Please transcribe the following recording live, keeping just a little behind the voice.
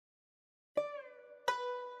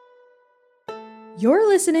You're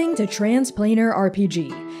listening to Transplanar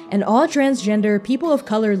RPG, an all-transgender,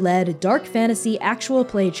 people-of-color-led dark fantasy actual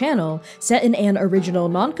play channel set in an original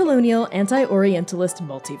non-colonial, anti-Orientalist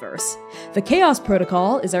multiverse. The Chaos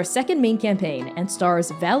Protocol is our second main campaign and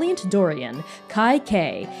stars Valiant Dorian, Kai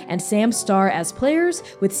K, and Sam Starr as players,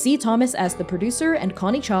 with C. Thomas as the producer and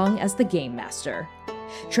Connie Chong as the game master.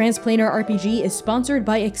 Transplanar RPG is sponsored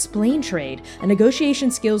by Explain Trade, a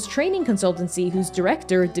negotiation skills training consultancy whose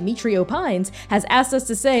director, Dimitri Opines, has asked us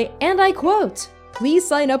to say, and I quote, "Please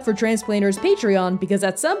sign up for Transplanar's Patreon because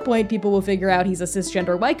at some point people will figure out he's a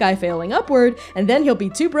cisgender white guy failing upward, and then he'll be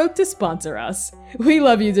too broke to sponsor us." We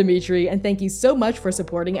love you, Dimitri, and thank you so much for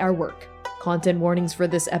supporting our work. Content warnings for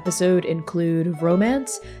this episode include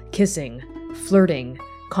romance, kissing, flirting,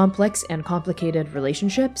 complex and complicated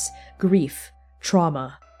relationships, grief,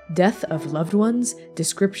 trauma, death of loved ones,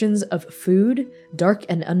 descriptions of food, dark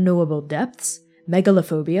and unknowable depths,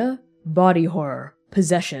 megalophobia, body horror,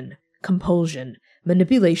 possession, compulsion,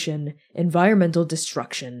 manipulation, environmental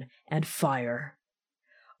destruction, and fire.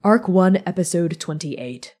 Arc 1, Episode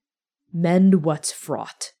 28. Mend What's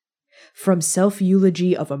Fraught. From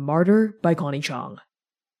Self-Eulogy of a Martyr by Connie Chong.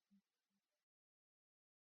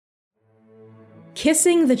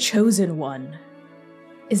 Kissing the Chosen One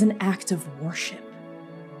is an act of worship.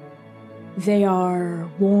 They are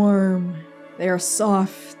warm, they are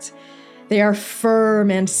soft, they are firm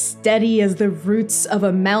and steady as the roots of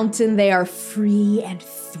a mountain, they are free and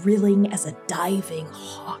thrilling as a diving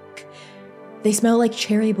hawk. They smell like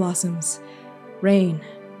cherry blossoms, rain,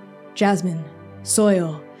 jasmine,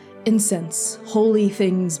 soil, incense, holy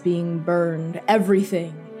things being burned,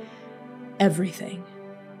 everything.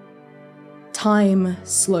 Time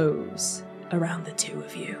slows around the two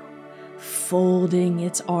of you, folding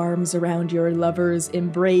its arms around your lover's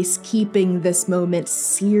embrace, keeping this moment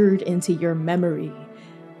seared into your memory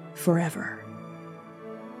forever.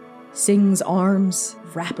 Sing's arms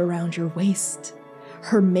wrap around your waist.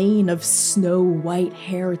 Her mane of snow-white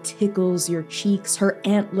hair tickles your cheeks. Her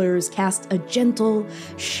antlers cast a gentle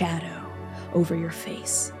shadow over your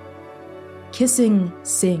face. Kissing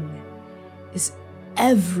Sing is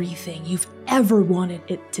everything you've ever wanted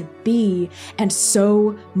it to be, and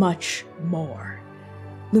so much more.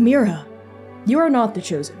 Lumira, you are not the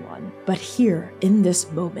chosen one, but here, in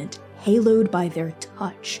this moment, haloed by their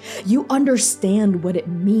touch, you understand what it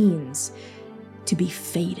means to be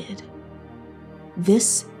fated.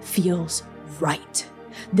 This feels right.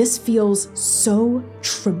 This feels so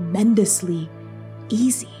tremendously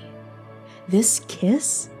easy. This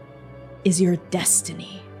kiss is your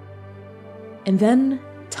destiny. And then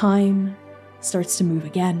time starts to move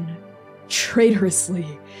again, traitorously,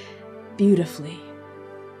 beautifully,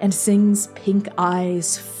 and Sing's pink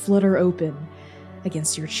eyes flutter open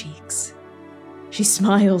against your cheeks. She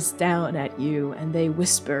smiles down at you, and they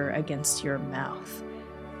whisper against your mouth.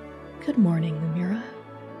 "Good morning, Lumira."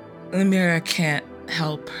 Lumira can't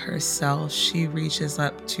help herself. She reaches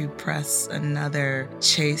up to press another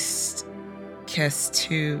chaste kiss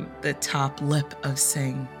to the top lip of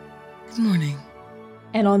Sing. "Good morning."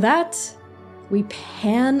 And on that, we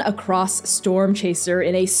pan across Storm Chaser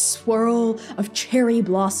in a swirl of cherry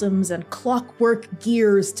blossoms and clockwork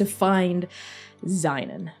gears to find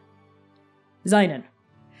Zynon. Zynon,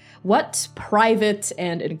 what private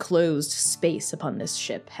and enclosed space upon this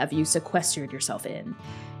ship have you sequestered yourself in,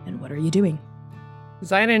 and what are you doing?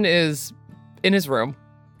 Zynon is in his room,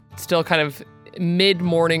 still kind of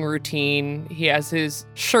mid-morning routine. He has his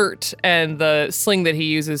shirt and the sling that he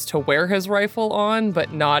uses to wear his rifle on,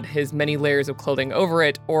 but not his many layers of clothing over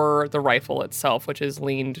it or the rifle itself, which is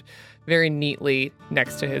leaned very neatly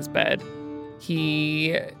next to his bed.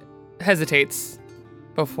 He hesitates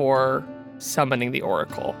before summoning the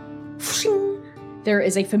Oracle. There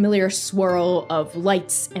is a familiar swirl of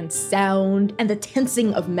lights and sound and the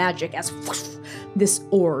tensing of magic as this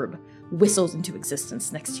orb whistles into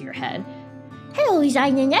existence next to your head. "Hello,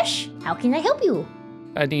 Zynonesh. How can I help you?"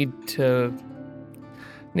 I need to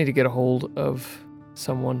get a hold of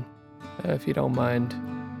someone, if you don't mind.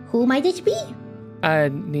 Who might it be? I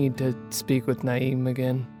need to speak with Naeem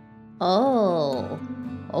again. Oh,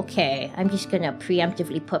 okay. I'm just gonna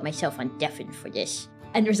preemptively put myself on deafen for this.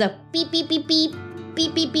 And there's a beep, beep, beep, beep,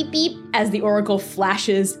 beep, beep, beep, beep, as the oracle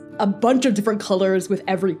flashes a bunch of different colors with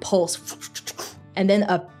every pulse. And then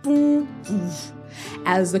a boom,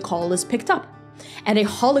 as the call is picked up. And a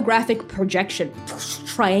holographic projection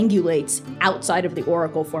triangulates outside of the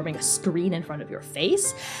oracle, forming a screen in front of your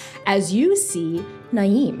face, as you see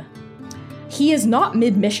Naeem. He is not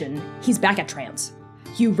mid-mission, he's back at Trans.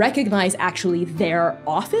 You recognize actually their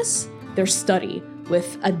office, their study,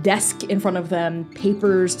 with a desk in front of them,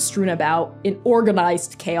 papers strewn about in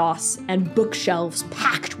organized chaos, and bookshelves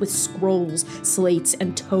packed with scrolls, slates,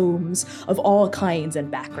 and tomes of all kinds and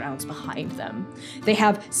backgrounds behind them. They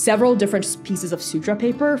have several different pieces of sutra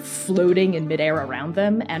paper floating in midair around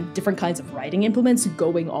them, and different kinds of writing implements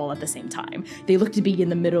going all at the same time. They look to be in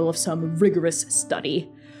the middle of some rigorous study.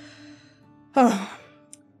 Oh,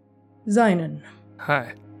 Zynon.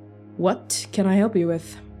 Hi. What can I help you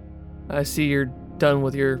with? I see you're done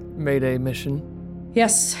with your Mayday mission.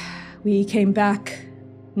 Yes, we came back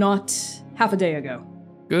not half a day ago.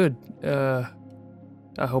 Good.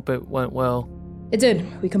 I hope it went well. It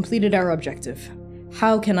did. We completed our objective.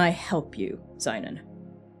 How can I help you, Zynon?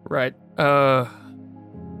 Right.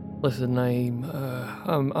 Listen, Naeem,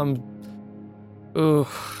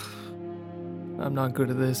 I'm not good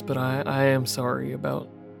at this, but I am sorry about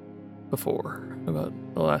the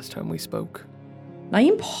last time we spoke.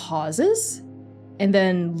 Naeem pauses and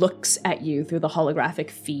then looks at you through the holographic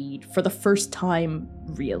feed for the first time,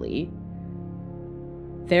 really.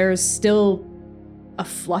 There's still a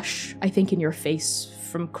flush, I think, in your face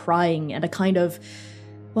from crying and a kind of,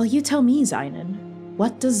 well, you tell me, Zynon,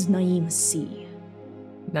 what does Naeem see?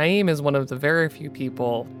 Naeem is one of the very few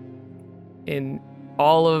people in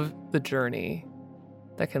all of the journey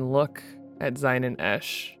that can look at Zynon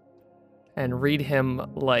Esh and read him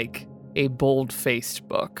like a bold-faced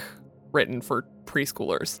book written for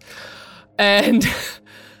preschoolers. And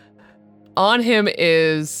on him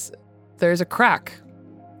there's a crack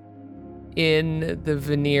in the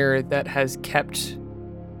veneer that has kept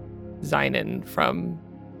Zynon from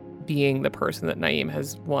being the person that Naeem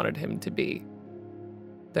has wanted him to be.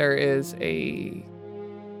 There is a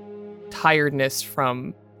tiredness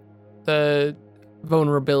from the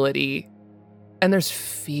vulnerability, and there's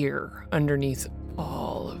fear underneath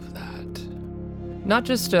all of that. Not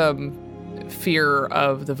just fear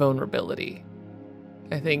of the vulnerability.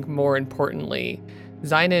 I think more importantly,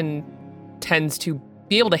 Zynon tends to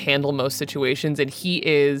be able to handle most situations, and he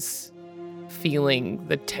is feeling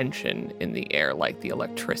the tension in the air, like the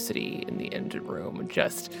electricity in the engine room.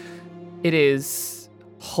 It is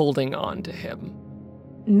holding on to him.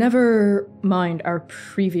 Never mind our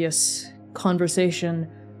previous conversation.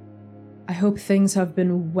 I hope things have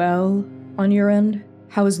been well on your end.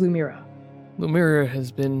 How is Lumira? Lumira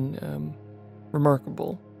has been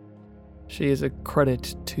remarkable. She is a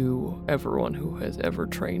credit to everyone who has ever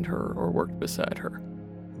trained her or worked beside her.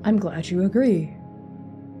 I'm glad you agree.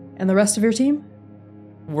 And the rest of your team?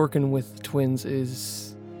 Working with twins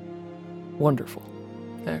is wonderful,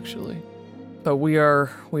 actually. But we are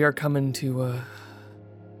coming to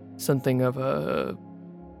something of a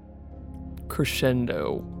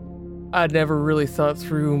crescendo. I'd never really thought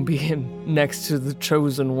through being next to the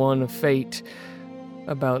chosen one of fate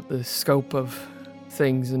about the scope of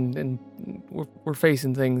things, and we're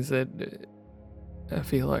facing things that I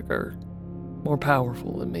feel like are more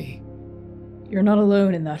powerful than me. You're not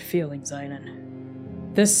alone in that feeling,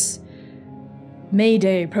 Zynon. This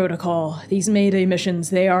Mayday protocol, these Mayday missions,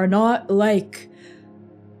 they are not like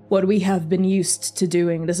what we have been used to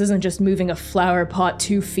doing. This isn't just moving a flower pot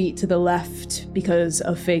 2 feet to the left because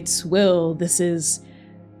of fate's will. The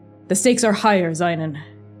stakes are higher, Zynon.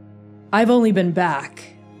 I've only been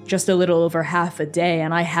back just a little over half a day,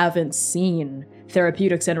 and I haven't seen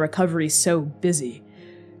therapeutics and recovery so busy.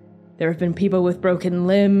 There have been people with broken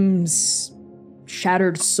limbs,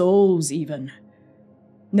 shattered souls even.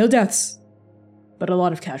 No deaths, but a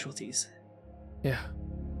lot of casualties. Yeah.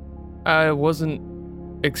 I wasn't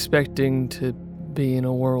expecting to be in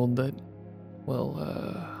a world that,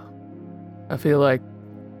 I feel like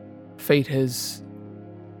fate has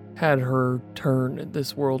had her turn at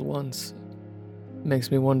this world once.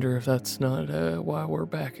 Makes me wonder if that's not why we're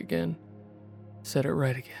back again. Said it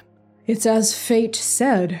right again. It's as fate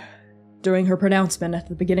said during her pronouncement at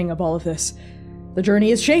the beginning of all of this. The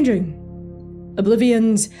journey is changing.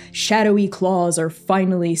 Oblivion's shadowy claws are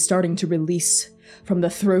finally starting to release from the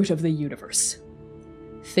throat of the universe.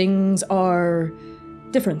 Things are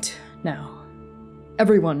different now.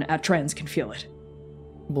 Everyone at Trans can feel it.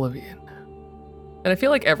 Oblivion. And I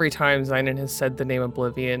feel like every time Zynon has said the name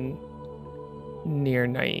Oblivion near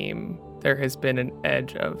Naeem, there has been an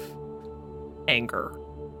edge of anger.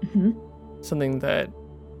 Mm-hmm. Something that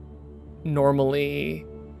normally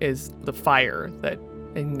is the fire that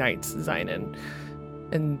ignites Zynon.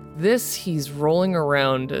 And this, he's rolling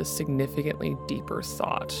around a significantly deeper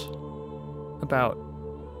thought about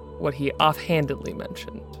what he offhandedly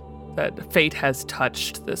mentioned, that fate has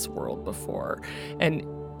touched this world before. And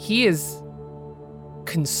he is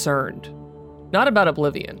concerned, not about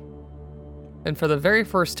Oblivion. And for the very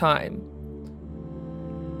first time,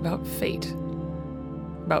 about fate.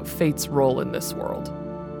 About fate's role in this world.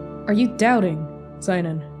 Are you doubting,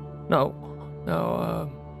 Zynon?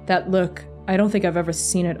 No. That look, I don't think I've ever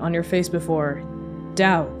seen it on your face before.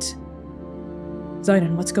 Doubt.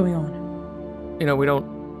 Zynon, what's going on? You know, we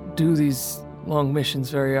don't do these long missions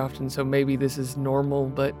very often, so maybe this is normal,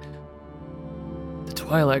 but the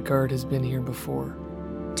Twilight Guard has been here before.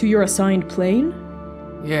 To your assigned plane?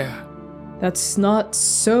 Yeah. That's not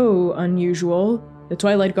so unusual. The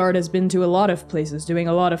Twilight Guard has been to a lot of places, doing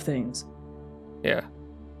a lot of things. Yeah.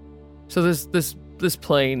 So this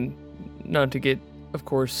plane, not to get, of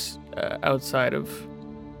course, outside of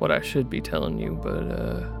what I should be telling you, but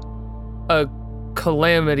a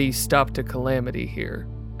calamity stopped a calamity here.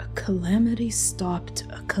 A calamity stopped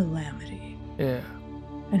a calamity. Yeah.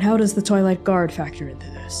 And how does the Twilight Guard factor into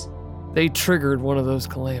this? They triggered one of those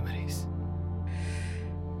calamities.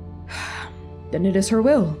 Then it is her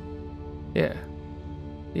will. Yeah.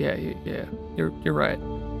 Yeah. You're right.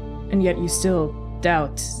 And yet you still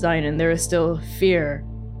doubt, Zynon. There is still fear.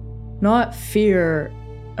 Not fear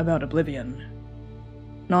about oblivion.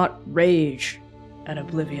 Not rage at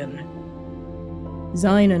oblivion.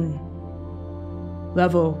 Zynon,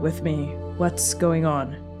 level with me. What's going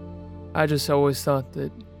on? I just always thought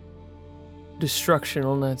that destruction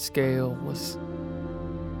on that scale was,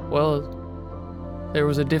 well, there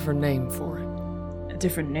was a different name for it. A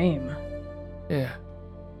different name? Yeah.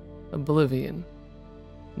 Oblivion.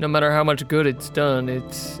 No matter how much good it's done,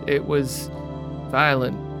 it was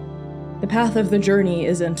violent. The path of the journey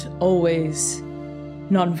isn't always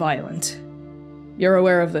non-violent. You're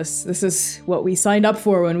aware of this. This is what we signed up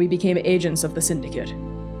for when we became agents of the Syndicate.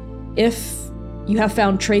 If you have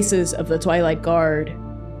found traces of the Twilight Guard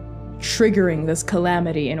triggering this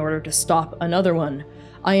calamity in order to stop another one,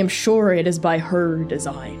 I am sure it is by her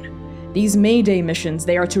design. These Mayday missions,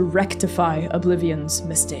 they are to rectify Oblivion's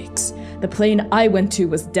mistakes. The plane I went to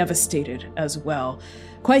was devastated as well.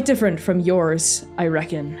 Quite different from yours, I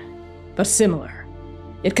reckon, but similar.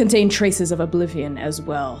 It contained traces of Oblivion as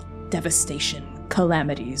well. Devastation,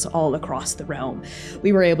 calamities all across the realm.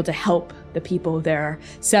 We were able to help the people there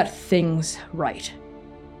set things right.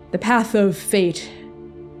 The path of fate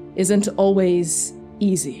isn't always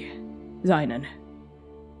easy, Zynon.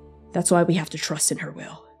 That's why we have to trust in her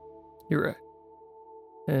will. You're right.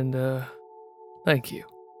 And, thank you.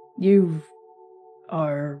 You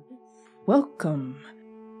are welcome.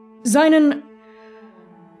 Zynon,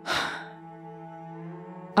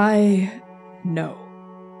 I know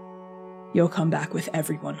you'll come back with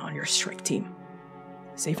everyone on your strike team.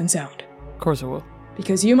 Safe and sound. Of course I will.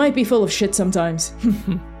 Because you might be full of shit sometimes,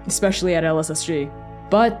 especially at LSSG.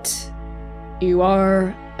 But you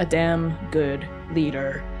are a damn good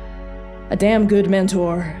leader, a damn good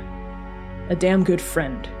mentor, a damn good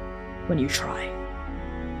friend when you try.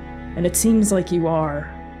 And it seems like you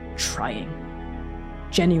are trying.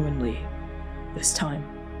 Genuinely, this time.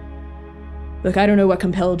 Look, I don't know what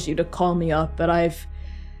compelled you to call me up, but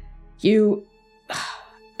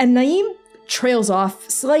And Naeem trails off,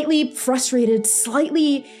 slightly frustrated,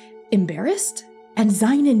 slightly embarrassed. And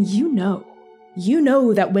Zynon, you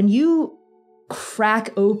know that when you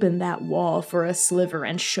crack open that wall for a sliver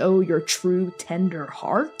and show your true tender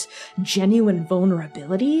heart, genuine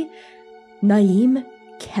vulnerability, Naeem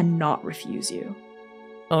cannot refuse you.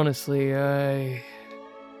 Honestly, I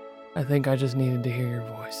think I just needed to hear your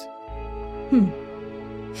voice.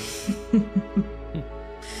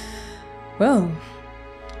 Well,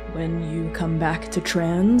 when you come back to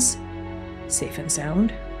Trans, safe and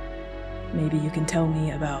sound, maybe you can tell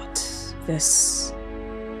me about this,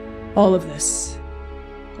 all of this,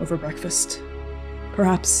 over breakfast.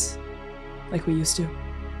 Perhaps, like we used to.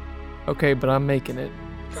 Okay, but I'm making it.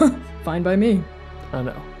 Fine by me. I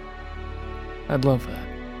know. I'd love that.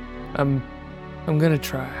 I'm gonna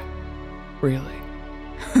try. Really.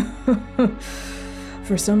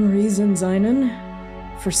 For some reason, Zynon,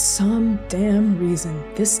 for some damn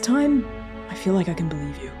reason, this time, I feel like I can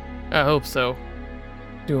believe you. I hope so.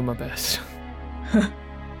 Doing my best.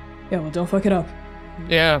 Yeah, well, don't fuck it up.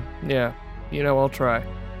 Yeah. You know, I'll try.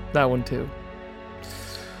 That one too.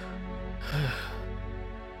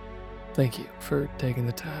 Thank you for taking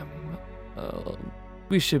the time.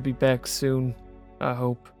 We should be back soon, I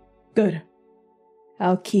hope. Good.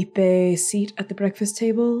 I'll keep a seat at the breakfast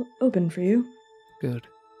table open for you. Good.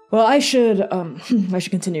 Well, I should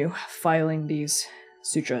continue filing these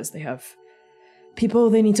sutras. They have people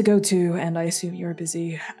they need to go to, and I assume you're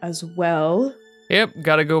busy as well. Yep,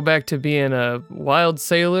 gotta go back to being a wild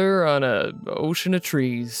sailor on a ocean of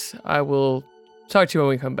trees. I will talk to you when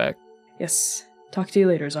we come back. Yes. Talk to you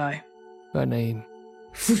later, Zai. By name.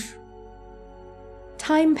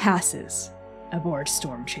 Time passes aboard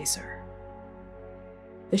Storm Chaser.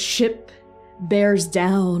 The ship bears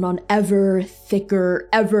down on ever thicker,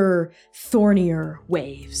 ever thornier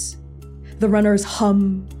waves. The runners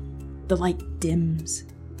hum, the light dims.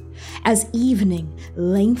 As evening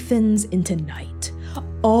lengthens into night,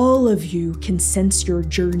 all of you can sense your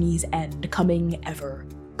journey's end coming ever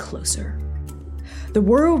closer. The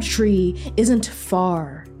World Tree isn't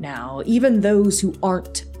far now. Even those who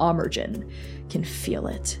aren't Amergen can feel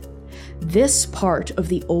it. This part of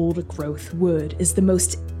the old growth wood is the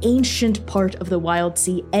most ancient part of the Wild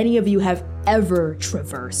Sea any of you have ever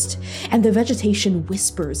traversed, and the vegetation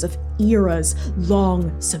whispers of eras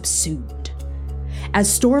long subsumed. As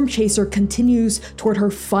Storm Chaser continues toward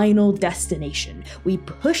her final destination, we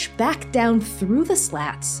push back down through the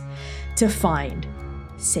slats to find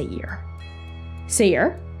Sayer.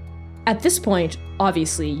 Sayer, at this point,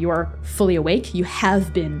 obviously, you are fully awake, you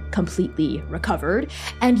have been completely recovered,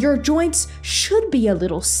 and your joints should be a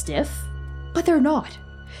little stiff, but they're not.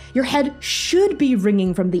 Your head should be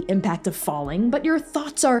ringing from the impact of falling, but your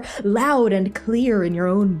thoughts are loud and clear in your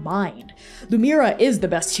own mind. Lumira is the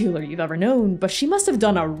best healer you've ever known, but she must have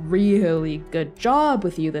done a really good job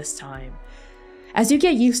with you this time. As you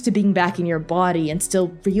get used to being back in your body and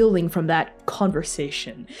still reeling from that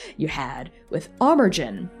conversation you had with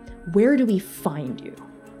Amergen, where do we find you?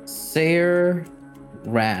 Sayer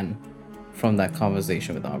ran from that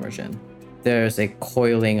conversation with Amergen. There's a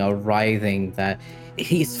coiling, a writhing that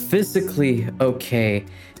he's physically okay,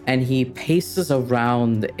 and he paces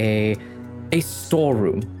around a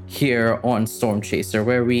storeroom here on Storm Chaser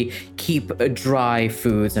where we keep dry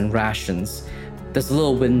foods and rations. There's a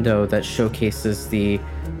little window that showcases the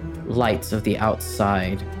lights of the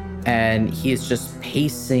outside, and he is just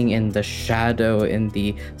pacing in the shadow in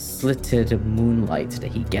the slitted moonlight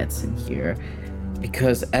that he gets in here,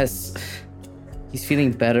 because as he's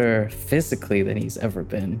feeling better physically than he's ever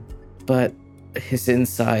been, but his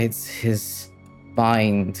insides, his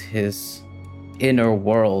mind, his inner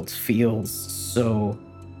world feels so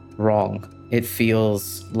wrong. It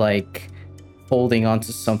feels like holding on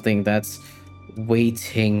to something that's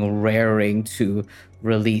waiting, raring to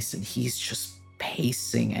release, and he's just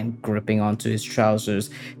pacing and gripping onto his trousers,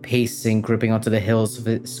 pacing, gripping onto the hills of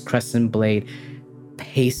his crescent blade,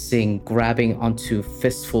 pacing, grabbing onto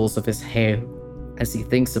fistfuls of his hair as he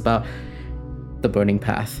thinks about the burning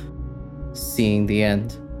path, seeing the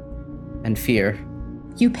end, and fear.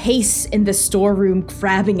 You pace in the storeroom,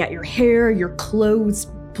 grabbing at your hair, your clothes,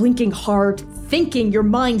 blinking hard, thinking, your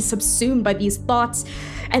mind subsumed by these thoughts,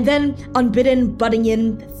 and then, unbidden, butting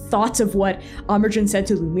in thoughts of what Amergen said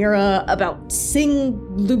to Lumira about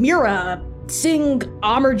Lumira,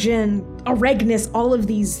 Amergen, Aregnis, all of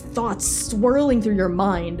these thoughts swirling through your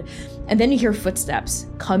mind. And then you hear footsteps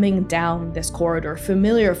coming down this corridor,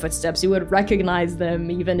 familiar footsteps. You would recognize them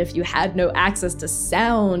even if you had no access to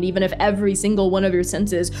sound, even if every single one of your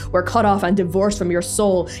senses were cut off and divorced from your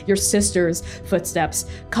soul. Your sister's footsteps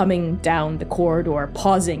coming down the corridor,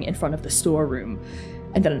 pausing in front of the storeroom.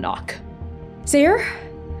 And then a knock. Sayer,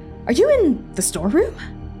 are you in the storeroom?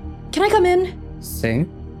 Can I come in?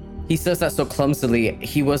 Sing? He says that so clumsily.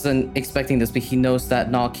 He wasn't expecting this, but he knows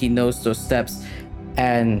that knock, he knows those steps,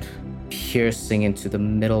 and piercing into the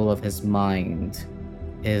middle of his mind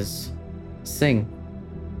is Sing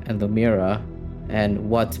and Lumira and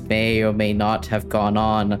what may or may not have gone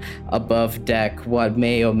on above deck, what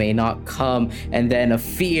may or may not come, and then a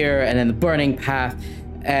fear, and then the burning path.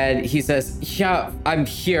 And he says, yeah, I'm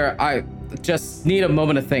here. I just need a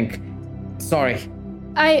moment to think. Sorry.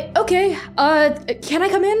 Okay, can I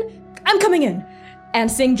come in? I'm coming in.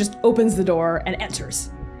 And Sing just opens the door and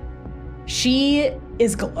enters. She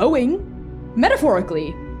is glowing,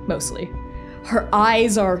 metaphorically, mostly. Her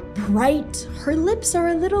eyes are bright, her lips are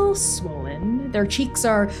a little swollen, their cheeks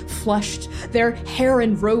are flushed, their hair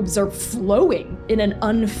and robes are flowing in an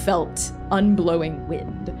unfelt, unblowing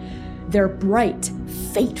wind. Their bright,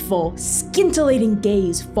 fateful, scintillating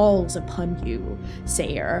gaze falls upon you,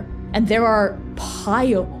 Sayer, and there are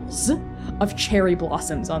piles of cherry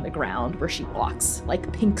blossoms on the ground where she walks,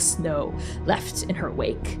 like pink snow left in her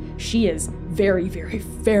wake. She is very, very,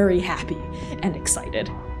 very happy and excited.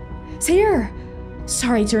 Sayer,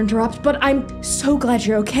 sorry to interrupt, but I'm so glad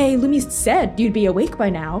you're okay. Lumi said you'd be awake by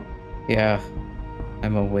now. Yeah,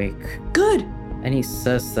 I'm awake. Good. And he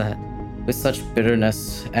says that with such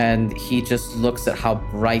bitterness, and he just looks at how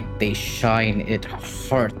bright they shine. It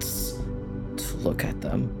hurts to look at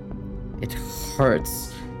them. It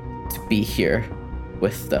hurts to be here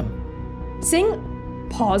with them. Sing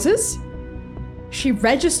pauses, She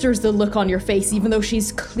registers the look on your face, even though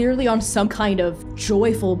she's clearly on some kind of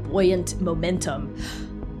joyful, buoyant momentum.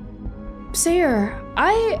 Sayer,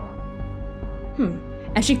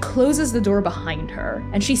 And she closes the door behind her,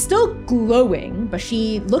 and she's still glowing, but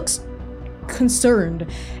she looks concerned,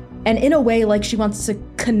 and in a way like she wants to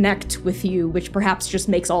connect with you, which perhaps just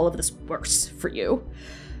makes all of this worse for you.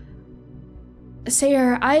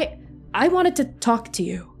 Sayer, I wanted to talk to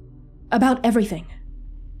you about everything.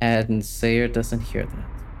 And Sayer doesn't hear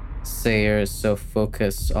that. Sayer is so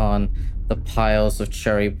focused on the piles of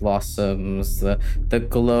cherry blossoms, the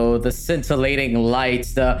glow, the scintillating light,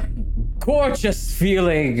 the gorgeous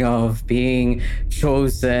feeling of being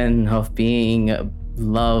chosen, of being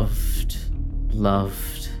loved,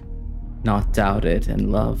 not doubted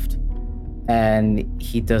and loved. And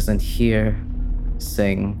he doesn't hear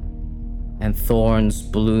sing. And thorns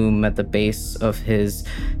bloom at the base of his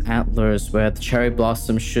antlers where the cherry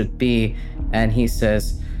blossoms should be. And he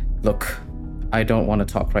says, look, I don't want to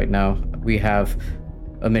talk right now. We have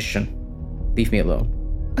a mission. Leave me alone.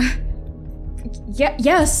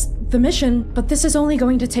 Yes, the mission, but this is only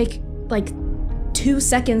going to take, 2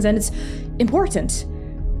 seconds, and it's important.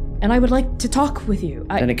 And I would like to talk with you.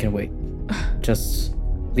 Then it can wait. Just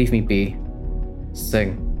leave me be.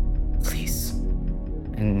 Sing, please.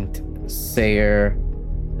 And Sayer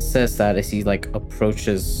says that as he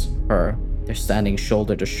approaches her. They're standing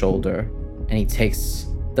shoulder to shoulder, and he takes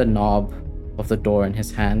the knob of the door in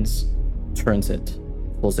his hands, turns it,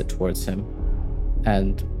 pulls it towards him,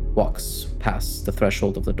 and walks past the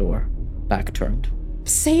threshold of the door, back turned.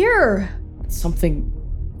 Sayer! Something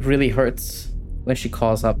really hurts when she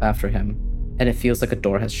calls up after him, and it feels like a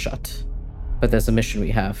door has shut. But there's a mission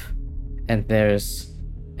we have, and there's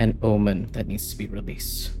an omen that needs to be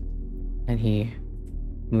released. And he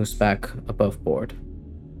moves back above board,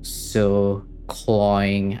 still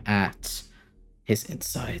clawing at his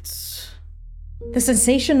insides. The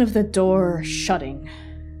sensation of the door shutting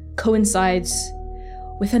coincides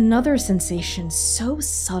with another sensation so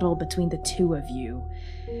subtle between the two of you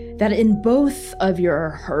that in both of your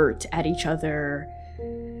hurt at each other,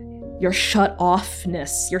 your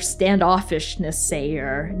shut-offness, your standoffishness,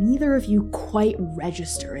 Sayer, neither of you quite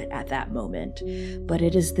register it at that moment, but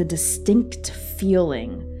it is the distinct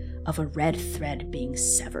feeling of a red thread being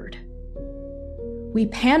severed. We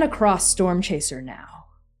pan across Stormchaser now,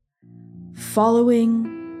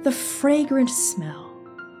 following the fragrant smell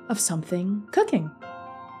of something cooking.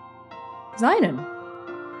 Zynon,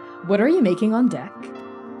 what are you making on deck,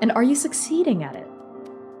 and are you succeeding at it?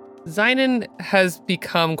 Zynon has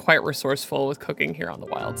become quite resourceful with cooking here on the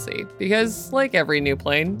Wild Sea because, like every new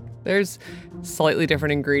plane, there's slightly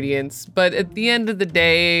different ingredients. But at the end of the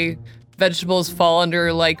day, vegetables fall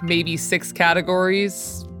under maybe 6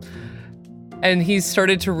 categories. And he's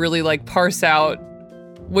started to really parse out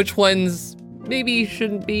which ones maybe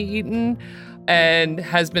shouldn't be eaten, and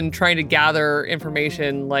has been trying to gather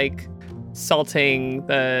information like salting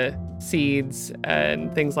the seeds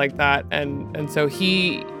and things like that. And so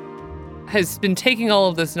he has been taking all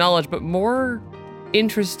of this knowledge, but more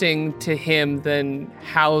interesting to him than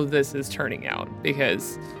how this is turning out,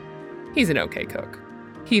 because he's an okay cook.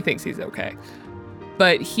 He thinks he's okay.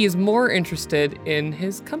 But he is more interested in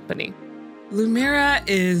his company. Lumira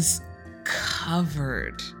is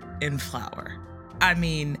covered in flour. I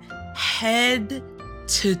mean, head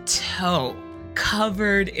to toe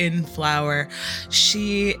covered in flour.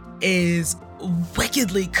 She is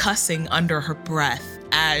wickedly cussing under her breath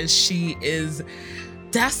as she is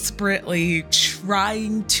desperately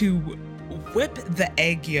trying to whip the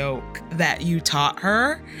egg yolk that you taught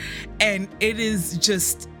her. And it is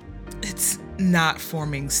just, it's not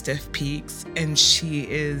forming stiff peaks, and she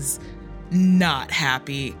is not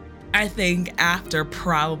happy. I think after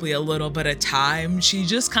probably a little bit of time, she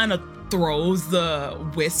just kind of throws the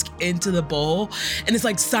whisk into the bowl and it's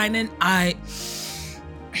like, Zynon,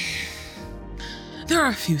 there are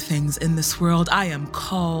a few things in this world I am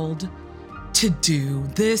called to do.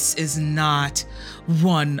 This is not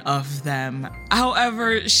one of them.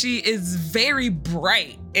 However, she is very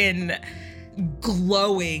bright and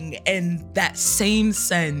glowing in that same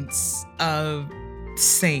sense of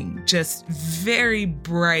sing, just very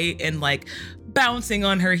bright and bouncing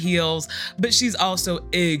on her heels, but she's also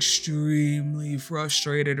extremely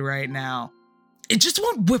frustrated right now. It just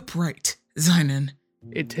won't whip right, Zynon.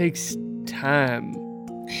 It takes time.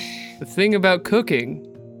 The thing about cooking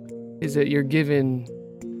is that you're given,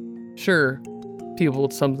 sure, people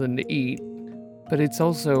something to eat, but it's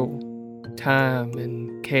also time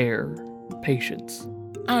and care and patience.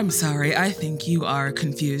 I'm sorry, I think you are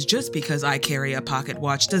confused. Just because I carry a pocket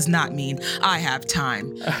watch does not mean I have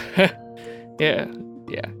time. Yeah,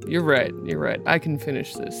 you're right. I can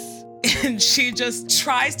finish this. And she just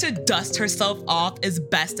tries to dust herself off as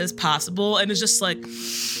best as possible and is just like,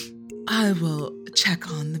 I will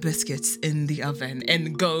check on the biscuits in the oven,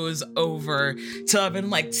 and goes over to the oven,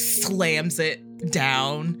 like slams it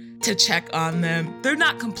down to check on them. They're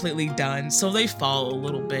not completely done, so they fall a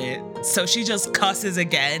little bit. So she just cusses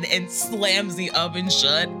again and slams the oven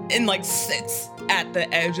shut and like sits at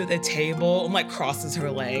the edge of the table and like crosses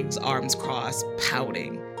her legs, arms crossed,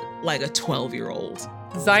 pouting like a 12-year-old.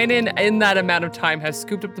 Zynon, in that amount of time, has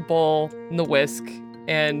scooped up the bowl and the whisk,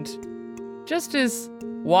 and just is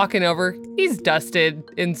walking over. He's dusted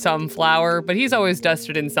in some flour, but he's always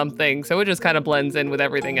dusted in something, so it just kind of blends in with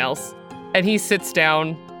everything else. And he sits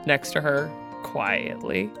down next to her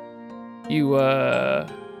quietly. You,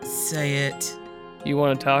 Say it. You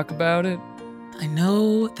want to talk about it? I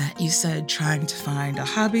know that you said trying to find a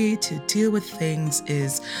hobby to deal with things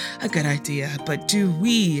is a good idea, but do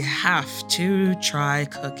we have to try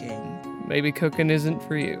cooking? Maybe cooking isn't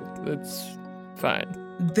for you. That's fine.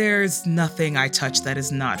 There's nothing I touch that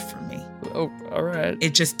is not for me. Oh, all right.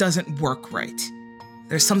 It just doesn't work right.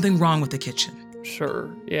 There's something wrong with the kitchen. Sure,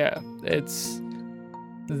 yeah. It's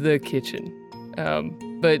the kitchen.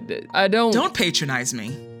 But I don't... Don't patronize me.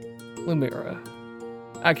 Lumira,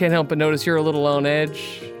 I can't help but notice you're a little on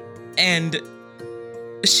edge. And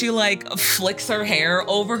she like flicks her hair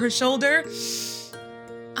over her shoulder.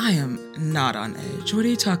 I am not on edge. What are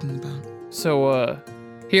you talking about? So,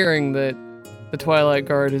 hearing that the Twilight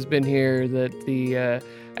Guard has been here, that the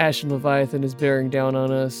Ashen Leviathan is bearing down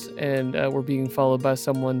on us, and we're being followed by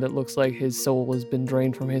someone that looks like his soul has been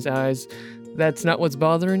drained from his eyes, that's not what's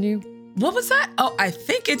bothering you? What was that? Oh, I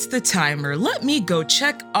think it's the timer. Let me go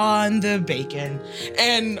check on the bacon.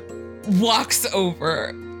 And walks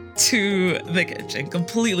over to the kitchen,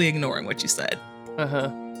 completely ignoring what you said.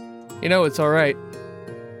 Uh-huh. You know, it's all right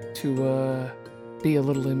to be a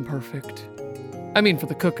little imperfect. I mean, for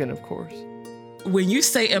the cooking, of course. When you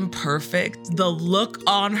say imperfect, the look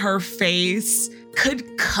on her face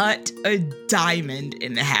could cut a diamond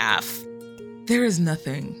in half. There is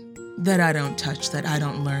nothing that I don't touch, that I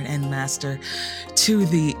don't learn and master to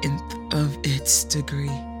the nth of its degree.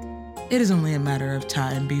 It is only a matter of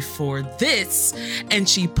time before this, and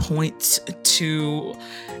she points to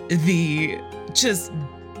the just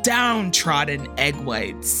downtrodden egg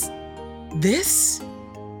whites. This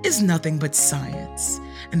is nothing but science.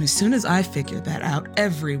 And as soon as I figure that out,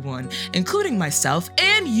 everyone, including myself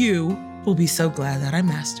and you, will be so glad that I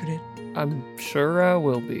mastered it. I'm sure I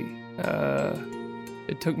will be.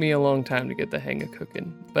 It took me a long time to get the hang of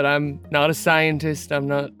cooking, but I'm not a scientist. I'm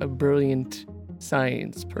not a brilliant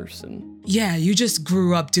science person. Yeah, you just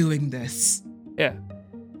grew up doing this. Yeah,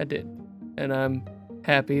 I did. And I'm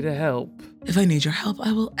happy to help. If I need your help,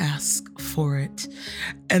 I will ask for it.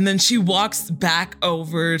 And then she walks back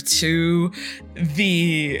over to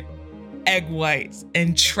the egg whites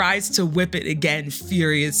and tries to whip it again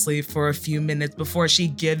furiously for a few minutes before she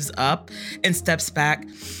gives up and steps back.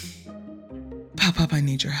 Pop, I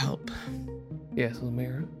need your help. Yes,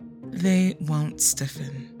 Lumira. They won't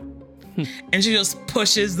stiffen. And she just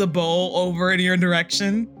pushes the bowl over in your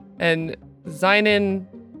direction. And Zynon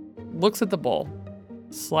looks at the bowl,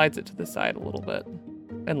 slides it to the side a little bit,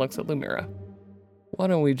 and looks at Lumira. Why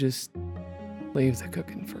don't we just leave the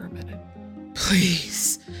cooking for a minute?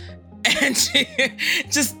 Please. And she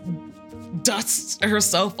just dusts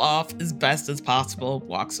herself off as best as possible,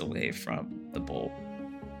 walks away from the bowl.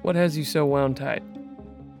 What has you so wound tight?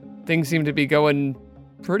 Things seem to be going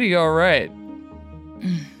pretty all right.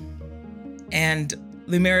 And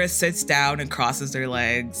Lumira sits down and crosses her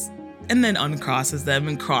legs, and then uncrosses them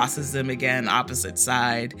and crosses them again opposite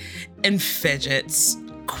side, and fidgets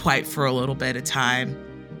quite for a little bit of time.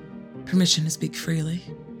 Permission to speak freely.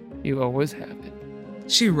 You always have it.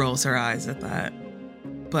 She rolls her eyes at that,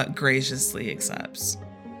 but graciously accepts.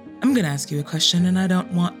 I'm gonna ask you a question, and I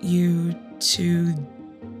don't want you to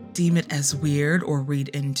deem it as weird or read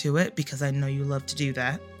into it, because I know you love to do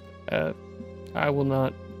that. I will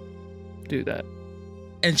not do that.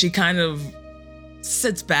 And she kind of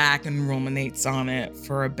sits back and ruminates on it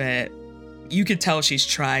for a bit. You could tell she's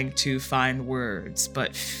trying to find words,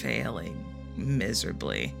 but failing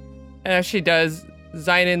miserably. And as she does,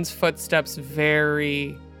 Zynon's footsteps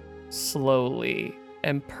very slowly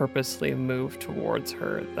and purposely move towards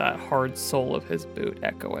her, that hard sole of his boot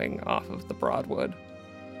echoing off of the broadwood.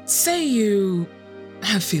 Say you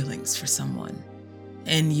have feelings for someone,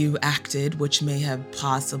 and you acted, which may have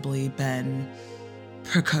possibly been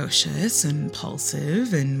precocious and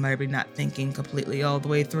impulsive and maybe not thinking completely all the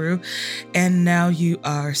way through, and now you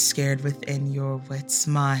are scared within your wit's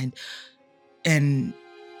mind. And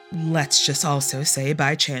let's just also say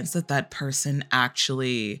by chance that person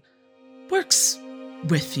actually works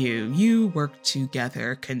with you. You work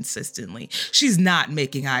together consistently. She's not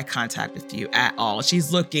making eye contact with you at all.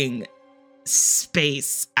 She's looking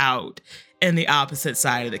space out in the opposite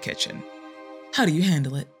side of the kitchen. How do you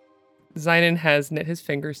handle it? Zynon has knit his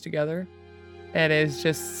fingers together and is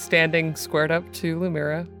just standing squared up to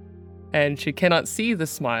Lumira. And she cannot see the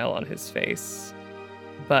smile on his face,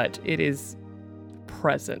 but it is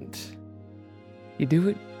present. You do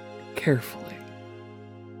it carefully.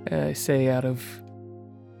 I say out of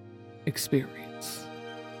experience.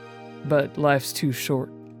 But life's too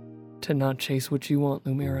short to not chase what you want,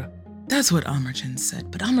 Lumira. That's what Amerjan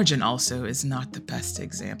said, but Amerjan also is not the best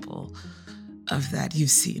example of that. You've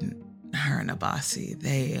seen her and Abasi.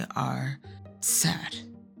 They are sad,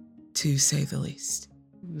 to say the least.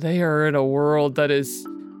 They are in a world that is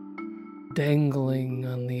dangling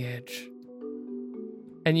on the edge.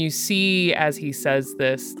 And you see, as he says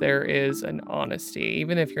this, there is an honesty.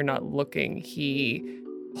 Even if you're not looking, he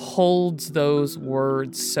holds those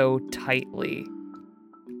words so tightly.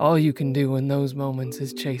 All you can do in those moments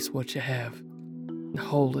is chase what you have and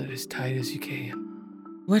hold it as tight as you can.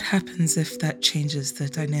 What happens if that changes the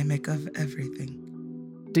dynamic of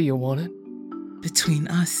everything? Do you want it? Between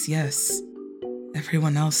us, yes.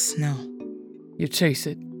 Everyone else, no. You chase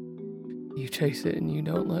it. You chase it and you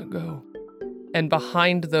don't let go. And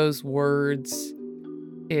behind those words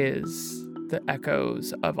is the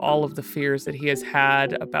echoes of all of the fears that he has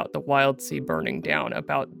had about the Wild Sea burning down,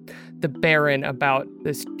 about the Baron, about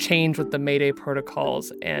this change with the Mayday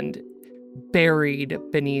protocols, and buried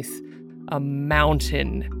beneath a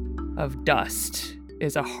mountain of dust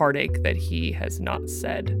is a heartache that he has not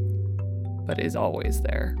said, but is always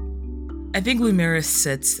there. I think Lumira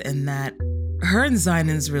sits in that her and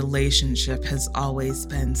Zynon's relationship has always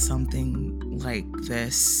been something like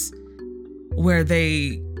this, where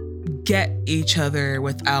they get each other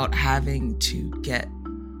without having to get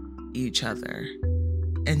each other.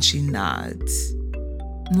 And she nods.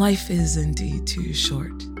 Life is indeed too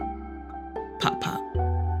short. Pop, pop.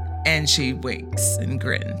 And she winks and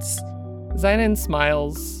grins. Zynon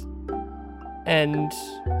smiles, and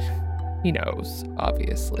he knows,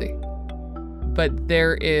 obviously. But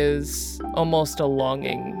there is almost a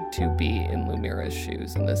longing to be in Lumira's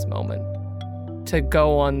shoes in this moment. To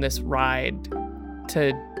go on this ride,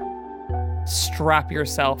 to strap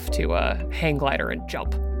yourself to a hang glider and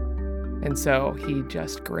jump. And so he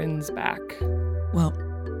just grins back. Well,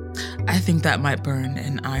 I think that might burn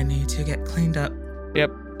and I need to get cleaned up.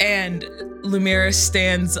 Yep. And Lumira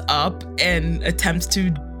stands up and attempts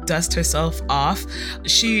to dust herself off.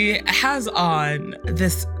 She has on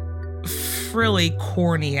this frilly,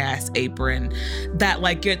 corny ass apron that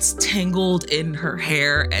like gets tangled in her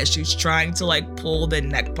hair as she's trying to like pull the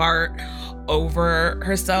neck part over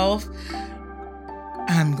herself.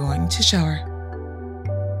 I'm going to shower.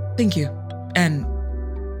 Thank you. And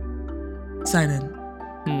Zynon,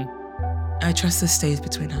 I trust this stays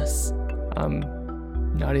between us.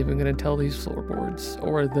 I'm not even gonna tell these floorboards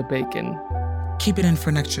or the bacon. Keep it in for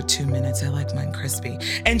an extra 2 minutes. I like mine crispy.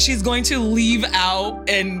 And she's going to leave out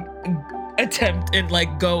and attempt and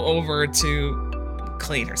like go over to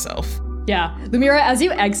clean herself. Yeah. Lumira, as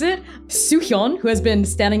you exit, Soo-hyun, who has been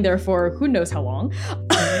standing there for who knows how long,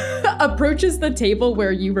 approaches the table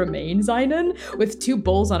where you remain, Zynon, with 2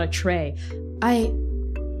 bowls on a tray.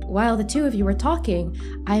 While the two of you were talking,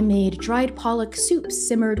 I made dried pollock soup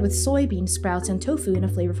simmered with soybean sprouts and tofu in a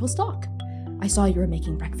flavorful stock. I saw you were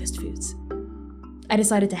making breakfast foods. I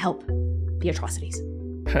decided to help the atrocities.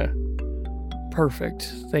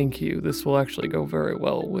 Perfect. Thank you. This will actually go very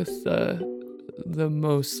well with the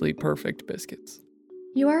mostly perfect biscuits.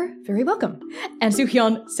 You are very welcome. And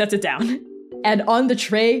Soo-hyun sets it down. And on the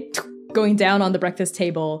tray, going down on the breakfast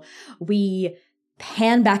table, we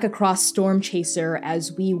pan back across Storm Chaser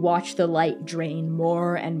as we watch the light drain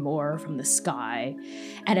more and more from the sky,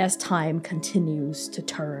 and as time continues to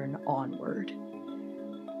turn onward.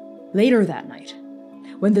 Later that night,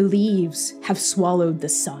 when the leaves have swallowed the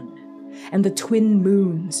sun, and the twin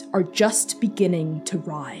moons are just beginning to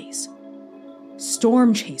rise,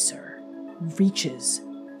 Storm Chaser reaches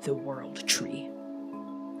the World Tree.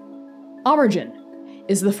 Amerjan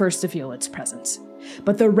is the first to feel its presence,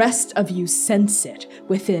 but the rest of you sense it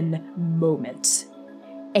within moments.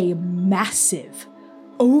 A massive,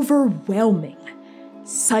 overwhelming,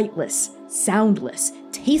 sightless, soundless,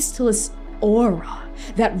 tasteless aura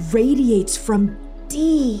that radiates from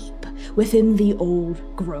deep within the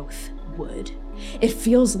old growth wood. It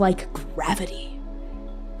feels like gravity.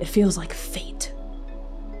 It feels like fate.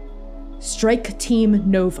 Strike Team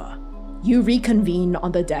Nova, You reconvene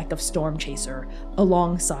on the deck of Stormchaser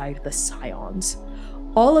alongside the Scions.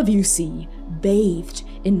 All of you see, bathed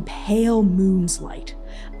in pale moon's light,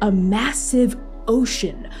 a massive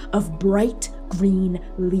ocean of bright green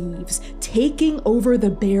leaves taking over the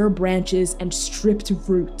bare branches and stripped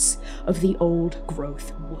roots of the old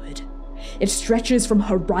growth wood. It stretches from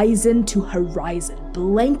horizon to horizon,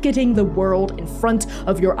 blanketing the world in front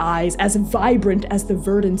of your eyes, as vibrant as the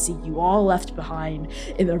verdancy you all left behind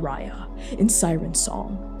in Araya, in Siren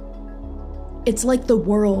Song. It's like the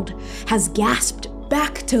world has gasped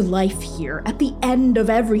back to life here at the end of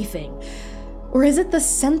everything. Or is it the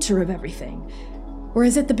center of everything? Or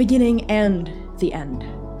is it the beginning and the end?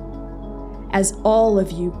 As all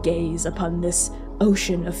of you gaze upon this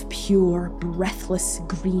ocean of pure, breathless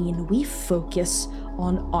green, we focus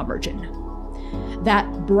on Amergen.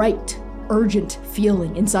 That bright, urgent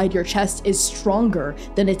feeling inside your chest is stronger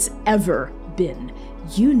than it's ever been.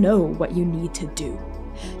 You know what you need to do.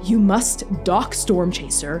 You must dock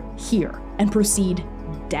Stormchaser here and proceed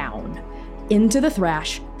down. Into the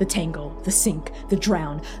thrash, the tangle, the sink, the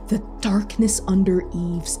drown, the darkness under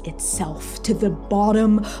Eves itself, to the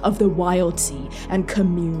bottom of the wild sea and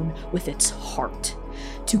commune with its heart.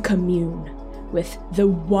 To commune with the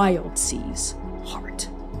wild sea's heart.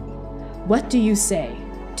 What do you say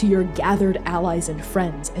to your gathered allies and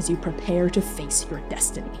friends as you prepare to face your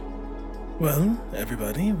destiny? Well,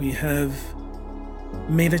 everybody, we have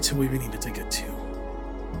made it to where we needed to get to.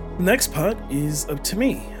 The next part is up to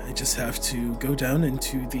me. I just have to go down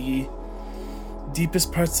into the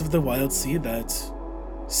deepest parts of the wild sea that,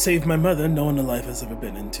 save my mother, no one alive has ever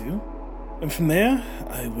been into. And from there,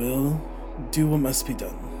 I will do what must be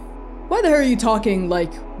done. Why the hell are you talking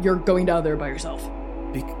like you're going down there by yourself?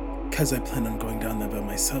 Because I plan on going down there by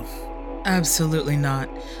myself. Absolutely not.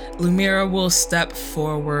 Lumira will step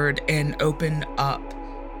forward and open up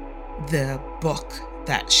the book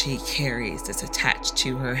that she carries that's attached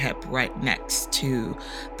to her hip right next to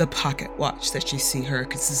the pocket watch that you see her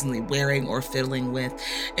consistently wearing or fiddling with.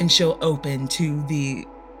 And she'll open to the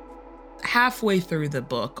halfway through the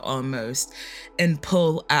book almost and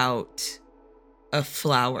pull out a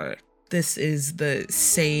flower. This is the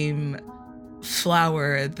same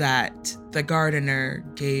flower that the gardener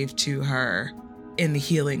gave to her in the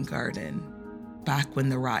healing garden back when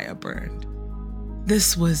the Raya burned.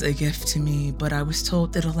 This was a gift to me, but I was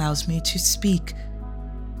told it allows me to speak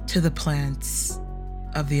to the plants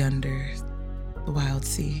of the the wild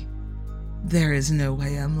sea. There is no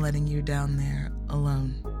way I'm letting you down there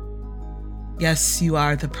alone. Yes, you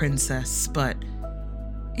are the princess, but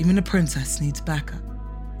even a princess needs backup.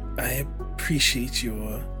 I appreciate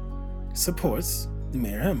your support,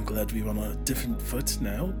 Lumira. I'm glad we're on a different foot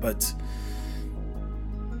now, but...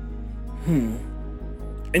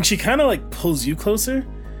 And she kind of like pulls you closer.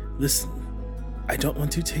 Listen, I don't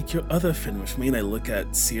want to take your other friend with me. And I look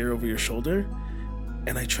at Seer over your shoulder,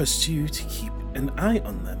 and I trust you to keep an eye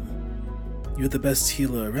on them. You're the best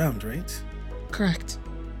healer around, right? Correct.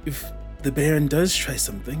 If the Baron does try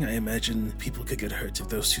something, I imagine people could get hurt if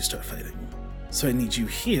those two start fighting. So I need you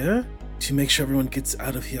here to make sure everyone gets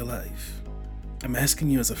out of here alive. I'm asking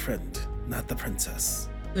you as a friend, not the princess.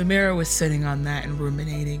 Lumira was sitting on that and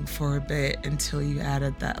ruminating for a bit until you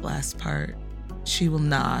added that last part. She will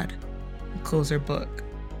nod, close her book,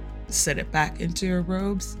 set it back into her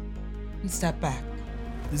robes, and step back.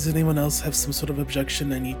 Does anyone else have some sort of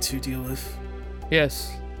objection I need to deal with?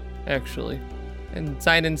 Yes, actually. And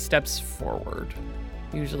Zidon steps forward.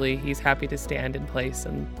 Usually he's happy to stand in place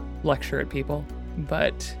and lecture at people,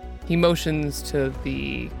 but he motions to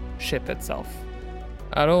the ship itself.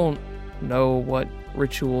 I don't know what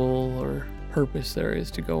ritual or purpose there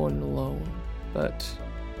is to going alone, but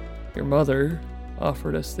your mother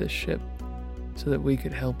offered us this ship so that we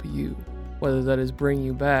could help you. Whether that is bring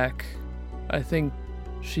you back, I think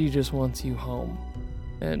she just wants you home,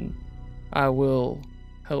 and I will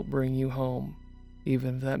help bring you home,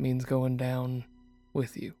 even if that means going down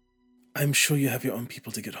with you. I'm sure you have your own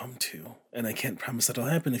people to get home to, and I can't promise that'll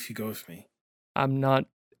happen if you go with me. I'm not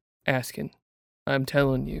asking. I'm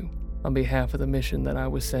telling you on behalf of the mission that I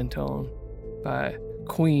was sent on by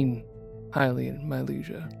Queen Hylian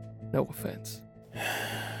Milesia. No offense.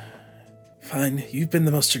 Fine, you've been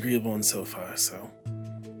the most agreeable one so far, so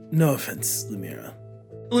no offense, Lumira.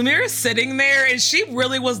 Lumira's sitting there and she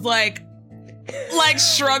really was like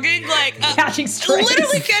shrugging, Catching strays.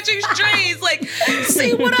 literally catching strays. Like,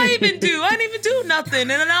 see what I even do? I didn't even do nothing,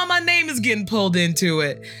 and now my name is getting pulled into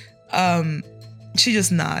it. She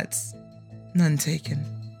just nods. None taken.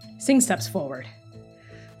 Sing steps forward.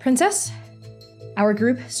 Princess, Our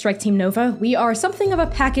group, Strike Team Nova, we are something of a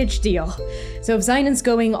package deal. So if Zynan's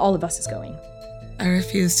going, all of us is going. I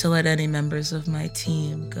refuse to let any members of my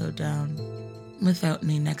team go down without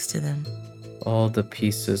me next to them. All the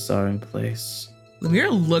pieces are in place.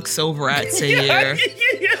 Lemire looks over at Sayer.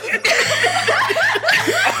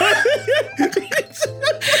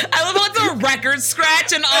 I love how it's a record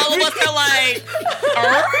scratch and all of us are like,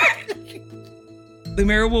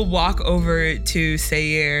 Lemire will walk over to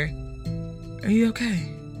Sayer. Are you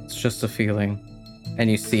okay? It's just a feeling.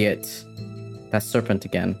 And you see it. That serpent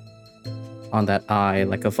again. On that eye,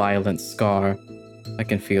 like a violent scar. I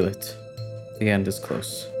can feel it. The end is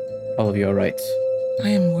close. All of you are right. I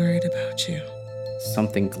am worried about you.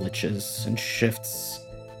 Something glitches and shifts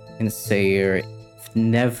in Sayer. I've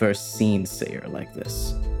never seen Sayer like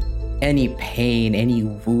this. Any pain, any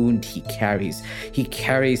wound he carries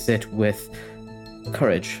it with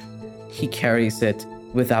courage. He carries it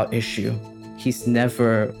without issue. He's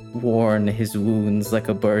never worn his wounds like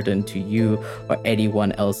a burden to you or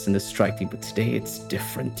anyone else in the strike team, but today it's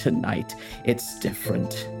different. Tonight, it's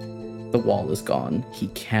different. The wall is gone. He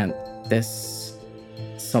can't. There's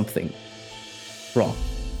something wrong.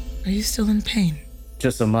 Are you still in pain?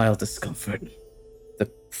 Just a mild discomfort.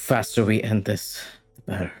 The faster we end this, the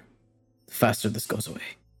better. The faster this goes away.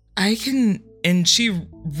 I can, and she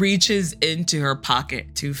reaches into her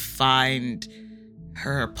pocket to find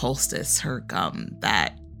her poultice, her gum,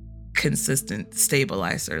 that consistent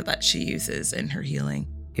stabilizer that she uses in her healing.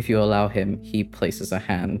 If you allow him, he places a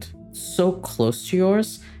hand so close to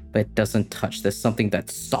yours, but it doesn't touch. There's something that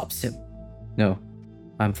stops him. No,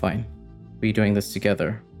 I'm fine. We're doing this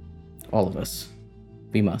together. All of us.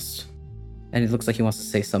 We must. And it looks like he wants to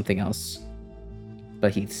say something else,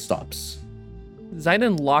 but he stops.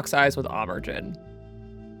 Zynan locks eyes with Amerjin,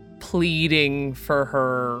 pleading for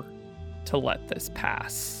her to let this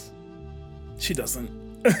pass. She doesn't.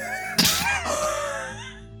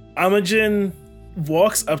 Amerjin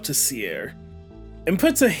walks up to Sayer and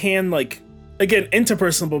puts a hand, like, again,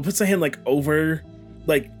 interpersonal, but puts a hand, like, over,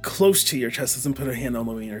 like, close to your chest, doesn't put her hand all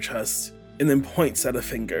the way in your chest, and then points at a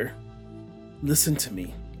finger. Listen to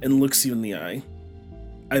me, and looks you in the eye.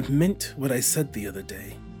 I meant what I said the other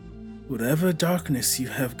day. Whatever darkness you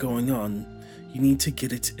have going on, you need to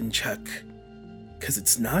get it in check. Because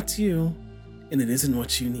it's not you, and it isn't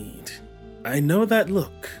what you need. I know that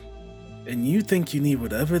look, and you think you need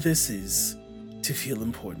whatever this is to feel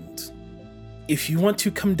important. If you want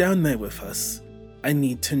to come down there with us, I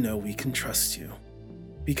need to know we can trust you.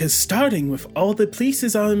 Because starting with all the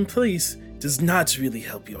pieces are in place does not really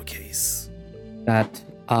help your case. That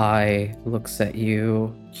eye looks at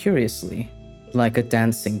you curiously, like a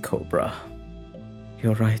dancing cobra.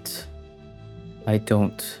 You're right. I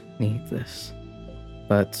don't need this.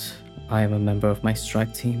 But I am a member of my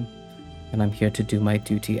strike team, and I'm here to do my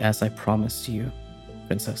duty as I promised you,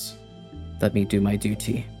 Princess. Let me do my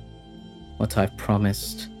duty. What I've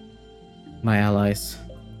promised my allies.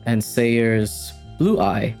 And Sayer's blue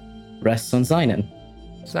eye rests on Zynan.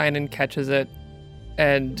 Zynan catches it,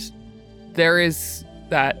 and there is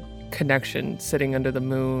that connection sitting under the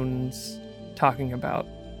moons, talking about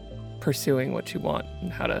pursuing what you want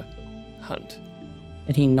and how to hunt.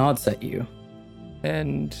 And he nods at you.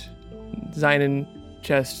 And Zynan,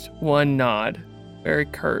 just one nod, very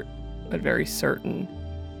curt, but very certain,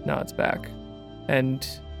 nods back. And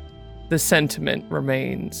the sentiment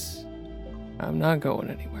remains, I'm not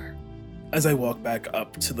going anywhere. As I walk back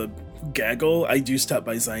up to the gaggle, I do stop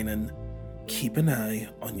by Zynan. Keep an eye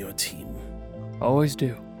on your team. Always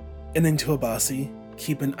do. And then to Abasi,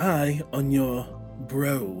 keep an eye on your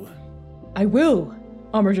bro. I will,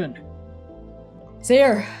 Amerjin.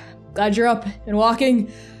 Sayer, glad you're up and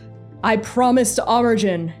walking. I promised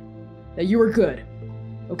Amerjin that you were good,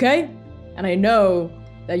 okay? And I know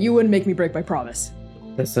that you wouldn't make me break my promise.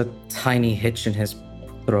 There's a tiny hitch in his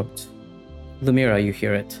throat. Lumira, you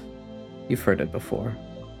hear it. You've heard it before.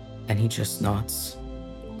 And he just nods,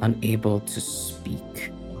 unable to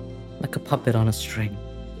speak, like a puppet on a string.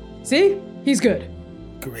 See? He's good.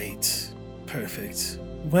 Great. Perfect.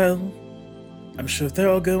 Well, I'm sure if they're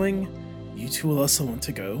all going, you two will also want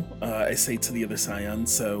to go. I say to the other Scion,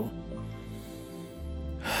 so...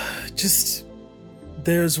 Just...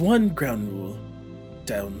 There's one ground rule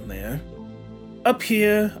down there. Up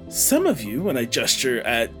here, some of you, when I gesture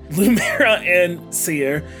at Lumira and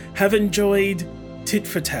Sayer, have enjoyed tit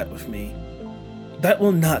for tat with me. That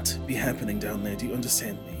will not be happening down there, do you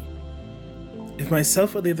understand me? If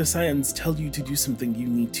myself or the other Scions tell you to do something, you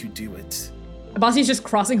need to do it. Abasi's just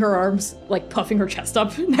crossing her arms, like puffing her chest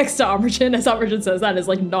up next to Amerjin, as Amerjin says that, is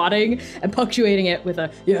like nodding and punctuating it with a,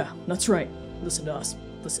 yeah, that's right. Listen to us.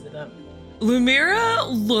 Listen to them. Lumira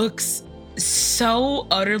looks so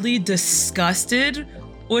utterly disgusted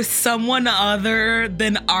with someone other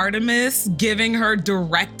than Artemis giving her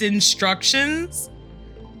direct instructions,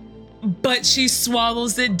 but she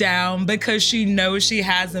swallows it down because she knows she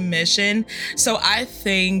has a mission. So I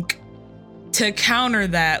think to counter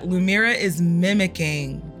that, Lumira is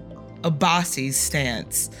mimicking Abasi's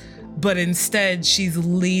stance, but instead she's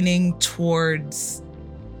leaning towards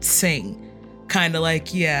Singh. Kind of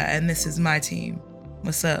like, yeah, and this is my team.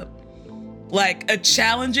 What's up? Like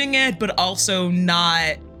challenging it, but also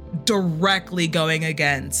not directly going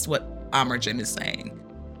against what Amarjin is saying.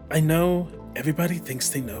 I know everybody thinks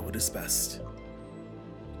they know what is best.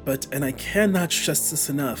 But, and I cannot stress this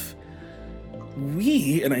enough,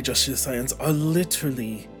 we, and I just the Scions, are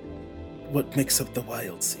literally what makes up the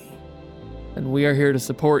Wild Sea. And we are here to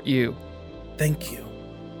support you. Thank you.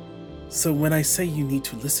 So when I say you need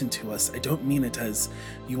to listen to us, I don't mean it as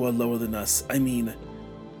you are lower than us. I mean,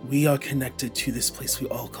 we are connected to this place we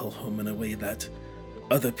all call home in a way that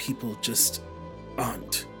other people just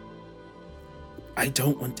aren't. I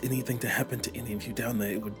don't want anything to happen to any of you down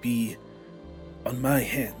there. It would be on my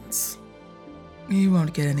hands. You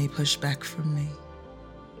won't get any pushback from me.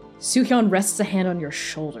 Suhyun rests a hand on your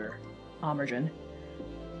shoulder, Amarjin.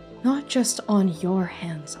 Not just on your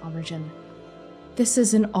hands, Amarjin. This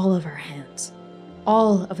is in all of our hands.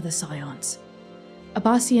 All of the Scions.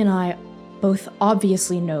 Abasi and I both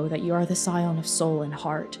obviously know that you are the Scion of soul and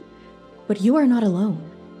heart, but you are not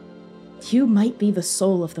alone. You might be the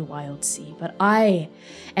soul of the Wild Sea, but I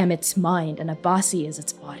am its mind and Abasi is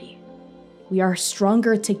its body. We are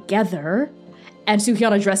stronger together, and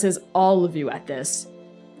Suhyun addresses all of you at this,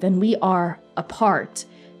 than we are apart,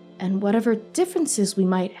 and whatever differences we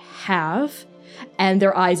might have, and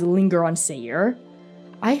their eyes linger on Sayir,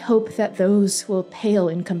 I hope that those will pale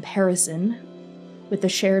in comparison with the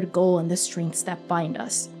shared goal and the strengths that bind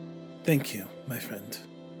us. Thank you, my friend.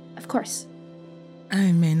 Of course.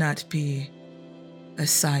 I may not be a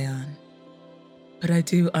scion, but I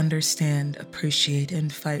do understand, appreciate,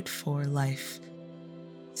 and fight for life.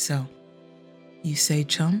 So, you say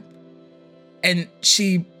chum? And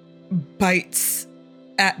she bites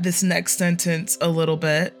at this next sentence a little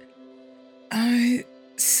bit. I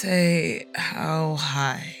say how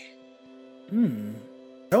high?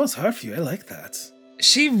 That was hard for you. I like that.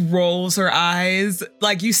 She rolls her eyes.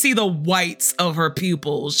 Like you see the whites of her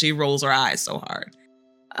pupils. She rolls her eyes so hard.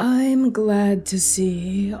 I'm glad to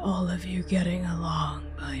see all of you getting along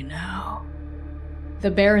by now. The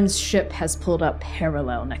Baron's ship has pulled up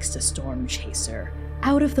parallel next to Storm Chaser.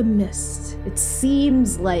 Out of the mist, it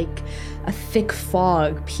seems like a thick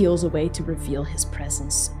fog peels away to reveal his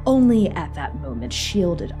presence, only at that moment,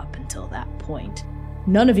 shielded up until that point.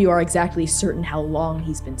 None of you are exactly certain how long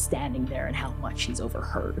he's been standing there and how much he's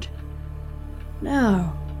overheard.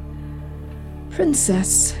 Now,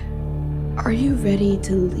 Princess, are you ready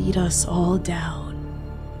to lead us all down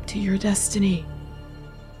to your destiny?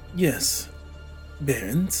 Yes.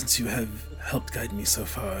 Baron, since you have helped guide me so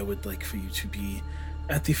far, I would like for you to be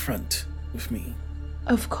at the front with me.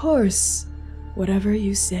 Of course. Whatever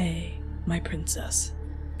you say, my princess.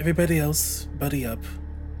 Everybody else, buddy up.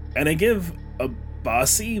 And I give a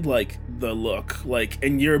bossy, like, the look, like,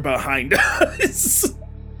 and you're behind us.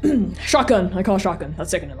 Shotgun. I call shotgun.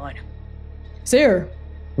 That's second in line. Sayir.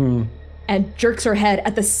 And jerks her head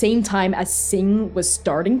at the same time as Singh was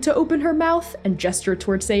starting to open her mouth and gesture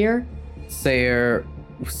towards Sayir. Sayir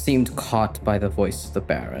seemed caught by the voice of the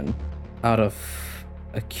Baron. Out of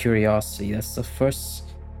a curiosity, that's the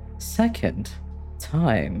second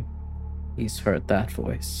time he's heard that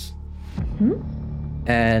voice.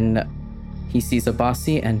 And he sees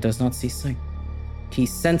Abasi and does not see Singh. He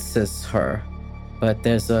senses her, but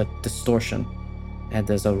there's a distortion. And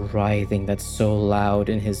there's a writhing that's so loud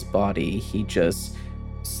in his body, he just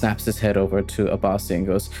snaps his head over to Abasi and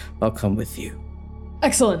goes, I'll come with you.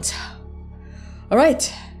 Excellent. All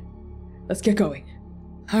right, let's get going.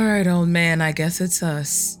 All right, old man, I guess it's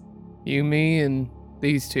us. You, me, and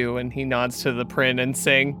these two. And he nods to the Prin and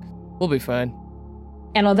Singh. We'll be fine.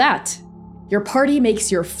 And on that, your party makes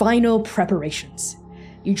your final preparations.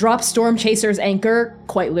 You drop Storm Chaser's anchor,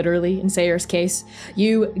 quite literally in Sayir's case.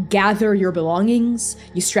 You gather your belongings.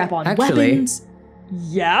 You strap on weapons.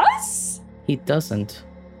 Yes? He doesn't.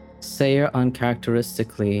 Sayir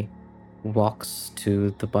uncharacteristically walks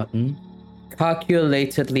to the button,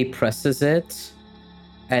 calculatedly presses it,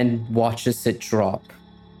 and watches it drop.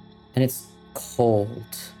 And it's cold.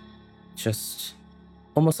 Just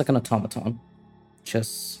almost like an automaton.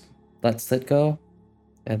 Just lets it go,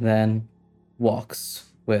 and then walks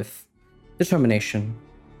with determination,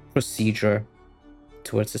 procedure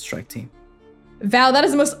towards the strike team. Val, that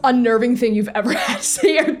is the most unnerving thing you've ever had to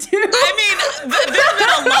say or do. I mean, there's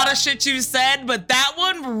been a lot of shit you said, but that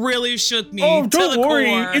one really shook me to the core. Don't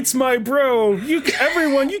worry, it's my bro.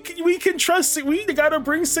 We can trust it. We gotta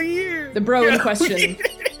bring Sayer. The bro in question.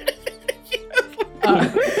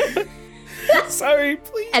 Sorry,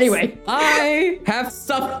 please. Anyway. I have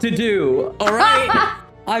stuff to do, all right?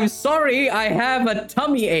 I'm sorry I have a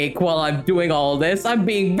tummy ache while I'm doing all this. I'm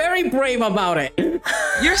being very brave about it.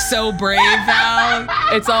 You're so brave, Val.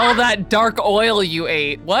 It's all that dark oil you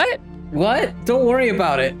ate. What? What? Don't worry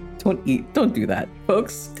about it. Don't do that,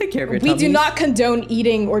 folks. Take care of your We tummies. do not condone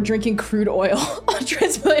eating or drinking crude oil on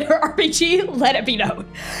Translator RPG. Let it be known.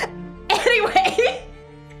 Anyway,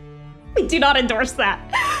 we do not endorse that.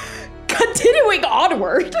 Continuing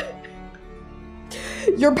onward.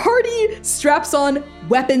 Your party straps on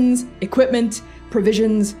weapons, equipment,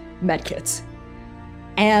 provisions, medkits.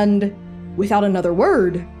 And without another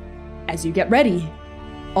word, as you get ready,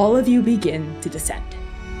 all of you begin to descend.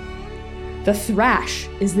 The thrash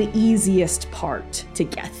is the easiest part to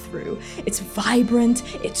get through. It's vibrant,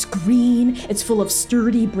 it's green, it's full of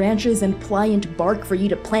sturdy branches and pliant bark for you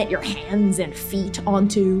to plant your hands and feet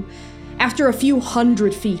onto. After a few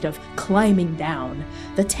hundred feet of climbing down,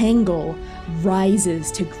 the tangle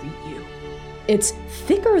rises to greet you. It's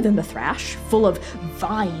thicker than the thrash, full of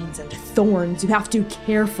vines and thorns. You have to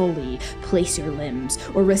carefully place your limbs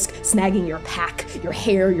or risk snagging your pack, your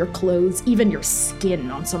hair, your clothes, even your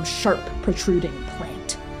skin on some sharp, protruding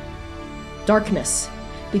plant. Darkness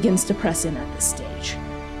begins to press in at this stage.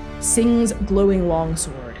 Sing's glowing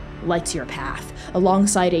longsword lights your path,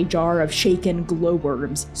 alongside a jar of shaken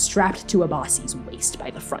glowworms strapped to Abasi's waist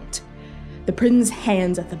by the front. The prin's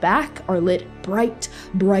hands at the back are lit bright,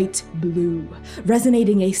 bright blue,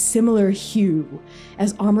 resonating a similar hue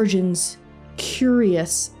as Armergen's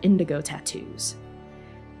curious indigo tattoos.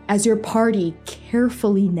 As your party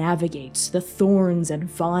carefully navigates the thorns and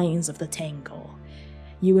vines of the tangle,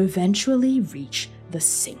 you eventually reach the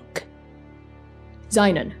sink.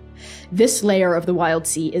 Zeinan, this layer of the Wild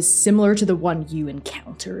Sea is similar to the one you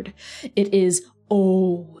encountered. It is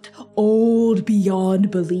old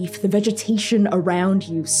beyond belief, the vegetation around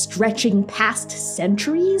you stretching past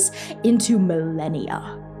centuries into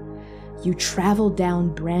millennia. You travel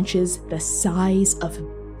down branches the size of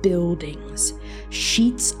buildings.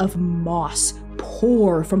 Sheets of moss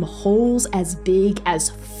pour from holes as big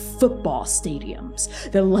as football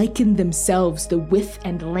stadiums that liken themselves the width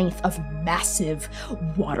and length of massive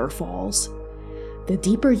waterfalls. The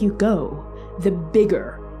deeper you go, the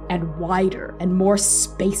bigger and wider and more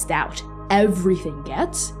spaced out everything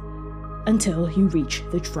gets until you reach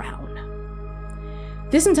the drown.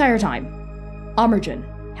 This entire time, Armergen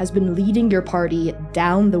has been leading your party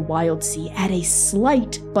down the Wild Sea at a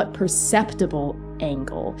slight but perceptible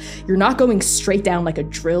angle. You're not going straight down like a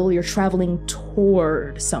drill, you're traveling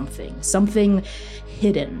toward something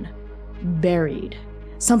hidden, buried,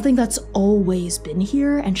 something that's always been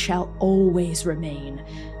here and shall always remain,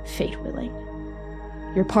 fate willing.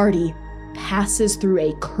 Your party passes through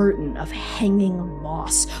a curtain of hanging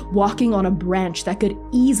moss, walking on a branch that could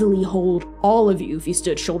easily hold all of you if you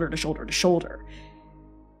stood shoulder to shoulder to shoulder.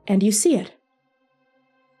 And you see it.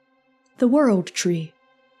 The World Tree.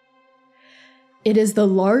 It is the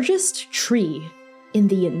largest tree in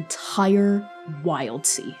the entire Wild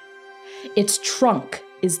Sea. Its trunk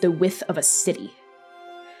is the width of a city.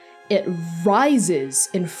 It rises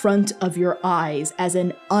in front of your eyes as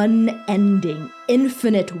an unending,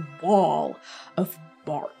 infinite wall of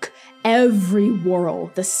bark, every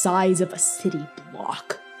whorl the size of a city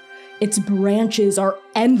block. Its branches are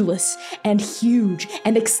endless and huge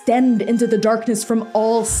and extend into the darkness from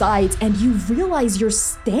all sides, and you realize you're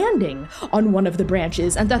standing on one of the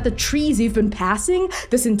branches and that the trees you've been passing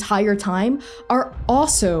this entire time are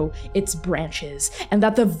also its branches, and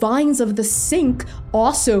that the vines of the sink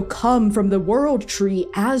also come from the World Tree,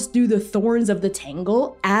 as do the thorns of the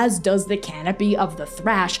tangle, as does the canopy of the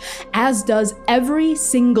thrash, as does every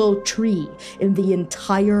single tree in the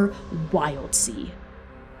entire Wild Sea.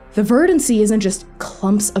 The verdancy isn't just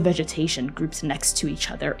clumps of vegetation grouped next to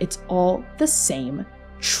each other, it's all the same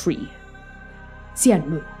tree.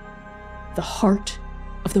 Xianmu, the heart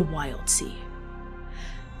of the Wild Sea.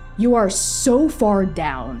 You are so far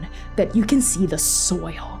down that you can see the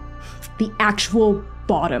soil, the actual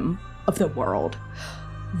bottom of the world,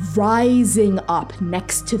 rising up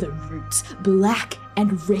next to the roots, black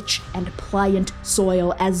and rich and pliant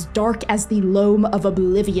soil as dark as the loam of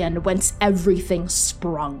oblivion whence everything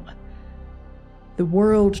sprung. The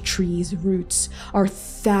world tree's roots are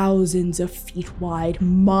thousands of feet wide,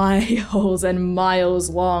 miles and miles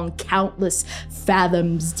long, countless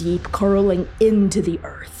fathoms deep, curling into the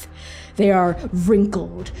earth. They are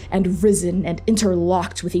wrinkled and risen and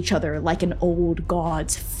interlocked with each other like an old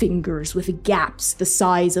god's fingers with gaps the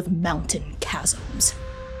size of mountain chasms.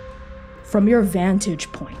 From your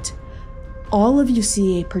vantage point, all of you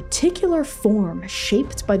see a particular form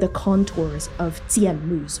shaped by the contours of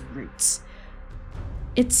Tianmu's roots.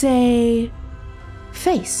 It's a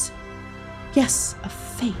face. Yes, a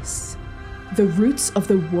face. The roots of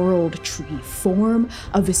the world tree form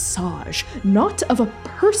a visage, not of a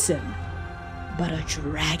person, but a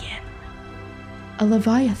dragon. A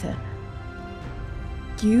leviathan.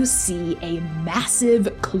 You see a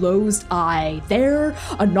massive closed eye there,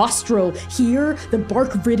 a nostril here, the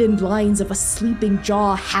bark-ridden lines of a sleeping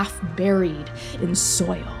jaw half buried in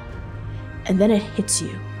soil. And then it hits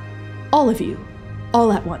you. All of you.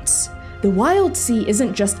 All at once. The wild sea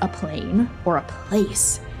isn't just a plane or a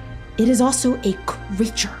place. It is also a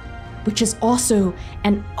creature, which is also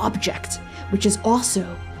an object, which is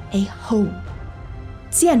also a home.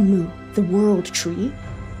 Tianmu, the world tree,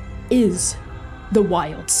 is the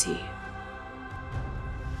wild sea.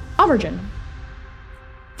 Amergen,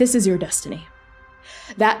 this is your destiny.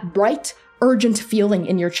 That bright, urgent feeling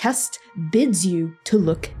in your chest bids you to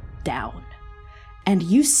look down. And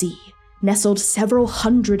you see, nestled several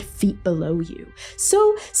hundred feet below you,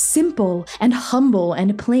 so simple and humble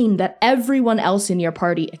and plain that everyone else in your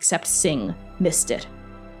party except Sing missed it.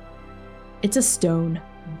 It's a stone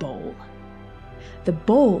bowl. The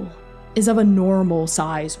bowl is of a normal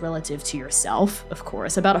size relative to yourself, of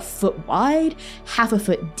course, about 1 foot wide, half a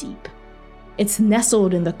foot deep. It's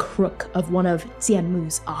nestled in the crook of one of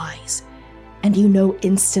Tianmu's eyes, and you know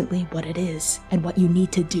instantly what it is and what you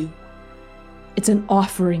need to do. It's an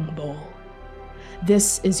offering bowl.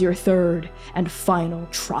 This is your third and final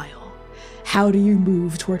trial. How do you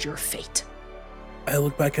move toward your fate? I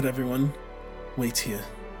look back at everyone. Wait here.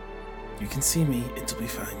 You can see me, it'll be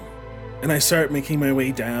fine. And I start making my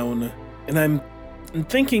way down, and I'm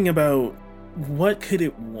thinking about what could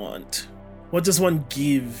it want? What does one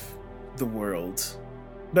give the world?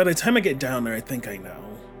 By the time I get down there, I think I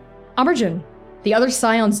know. Amergen, the other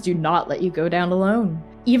scions do not let you go down alone.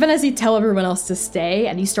 Even as you tell everyone else to stay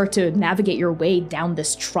and you start to navigate your way down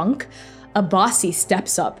this trunk, Abasi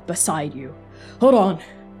steps up beside you. Hold on.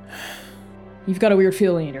 You've got a weird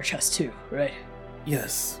feeling in your chest too, right?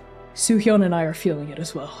 Yes. Soo-hyun and I are feeling it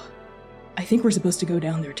as well. I think we're supposed to go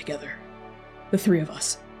down there together. The three of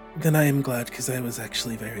us. Then I am glad, because I was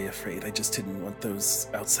actually very afraid. I just didn't want those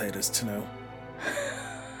outsiders to know.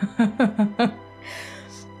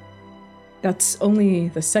 That's only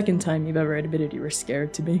the second time you've ever admitted you were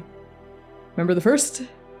scared to me. Remember the first?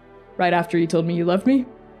 Right after you told me you loved me?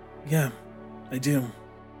 Yeah, I do.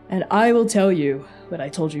 And I will tell you what I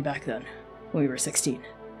told you back then, when we were 16.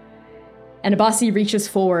 And Abasi reaches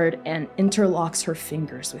forward and interlocks her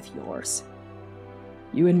fingers with yours.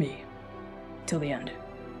 You and me. Till the end.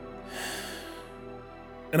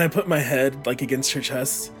 And I put my head, against her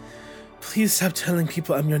chest. Please stop telling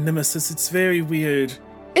people I'm your nemesis. It's very weird.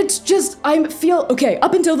 It's just, okay,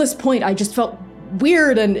 up until this point, I just felt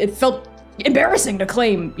weird and it felt embarrassing to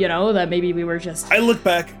claim, that maybe we were just... I look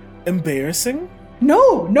back, embarrassing?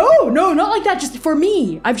 No, not like that, just for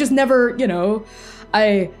me. I've just never,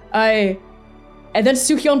 And then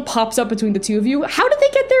Soo-hyun pops up between the two of you. How did they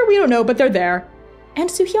get there? We don't know, but they're there. And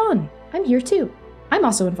Soo-hyun, I'm here too. I'm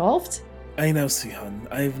also involved. I know, Soo-hyun.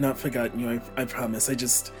 I've not forgotten you, I promise.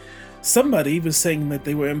 Somebody was saying that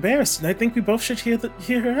they were embarrassed, and I think we both should hear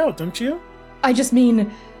her out, don't you? I just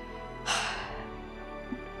mean...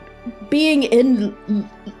 being in...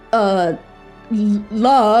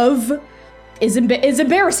 love is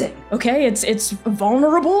embarrassing, okay? It's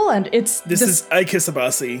vulnerable, and it's... This is I Kiss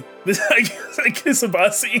Abasi. I Kiss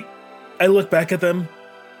Abasi. I look back at them.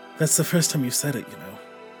 That's the first time you've said it,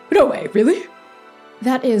 No way, really?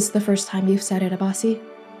 That is the first time you've said it, Abasi.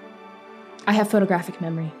 I have photographic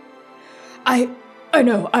memory. I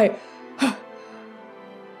know,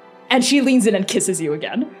 And she leans in and kisses you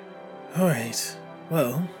again. Alright,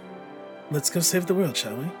 well, let's go save the world,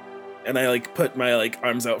 shall we? And I, put my,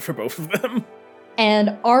 arms out for both of them.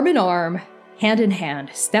 And arm in arm, hand in hand,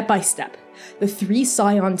 step by step, the three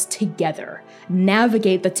scions together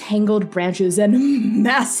navigate the tangled branches and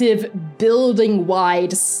massive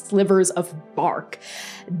building-wide slivers of bark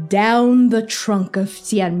down the trunk of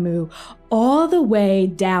Tianmu, all the way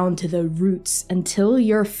down to the roots until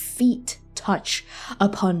your feet touch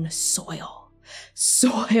upon soil.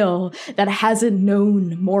 Soil that hasn't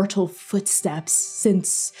known mortal footsteps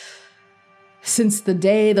since since the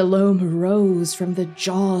day the loam rose from the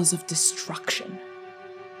jaws of destruction.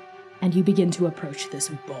 And you begin to approach this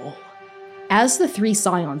bowl. As the three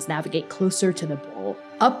scions navigate closer to the bowl,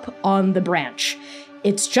 up on the branch,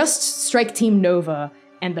 it's just Strike Team Nova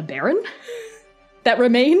and the Baron that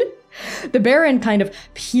remain. The Baron kind of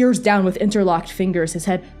peers down with interlocked fingers, his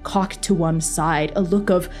head cocked to one side, a look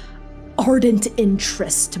of ardent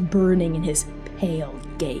interest burning in his pale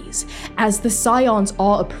gaze. As the scions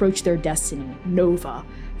all approach their destiny, Nova,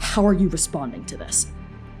 how are you responding to this?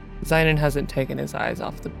 Zynon hasn't taken his eyes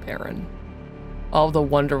off the Baron. All the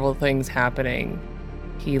wonderful things happening,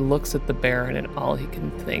 he looks at the Baron and all he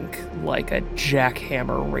can think, like a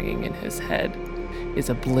jackhammer ringing in his head, is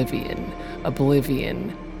oblivion,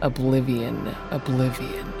 oblivion, oblivion,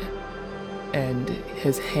 oblivion. And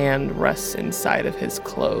his hand rests inside of his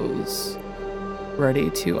clothes, ready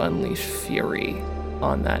to unleash fury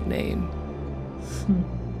on that name.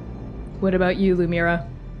 What about you, Lumira?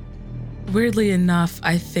 Weirdly enough,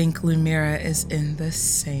 I think Lumira is in the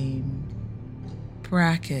same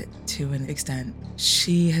bracket to an extent.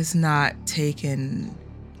 She has not taken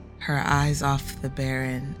her eyes off the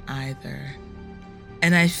Baron either.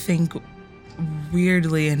 And I think,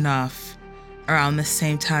 weirdly enough, around the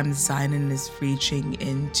same time Zynon is reaching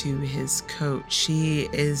into his coat, she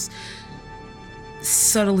is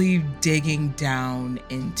subtly digging down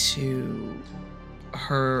into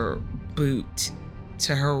her boot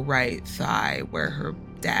to her right thigh where her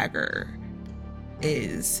dagger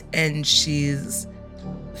is, and she's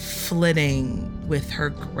flitting with her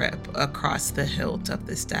grip across the hilt of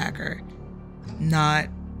this dagger, not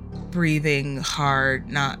breathing hard,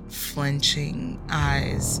 not flinching,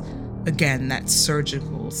 eyes, again, that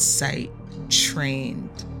surgical sight trained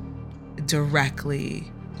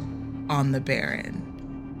directly on the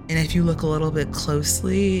Baron. And if you look a little bit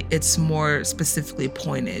closely, it's more specifically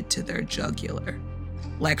pointed to their jugular.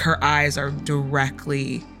 Like her eyes are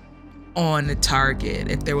directly on a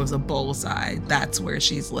target. If there was a bullseye, that's where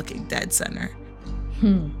she's looking, dead center.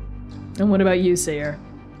 And what about you, Sayer?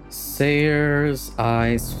 Sayer's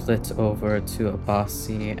eyes flit over to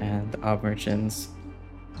Abasi and Amergen's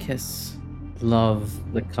kiss.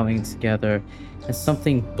 Love, the coming together, and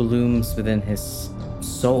something blooms within his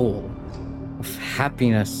soul of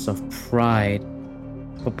happiness, of pride.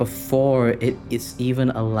 But before it is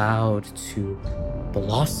even allowed to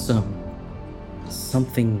blossom,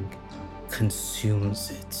 something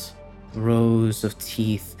consumes it. Rows of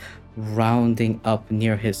teeth rounding up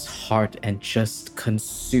near his heart and just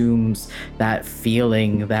consumes that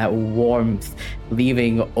feeling, that warmth,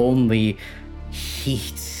 leaving only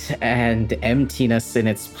heat and emptiness in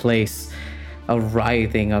its place. A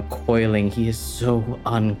writhing, a coiling. He is so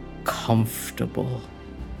uncomfortable.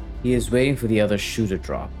 He is waiting for the other shoe to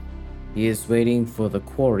drop. He is waiting for the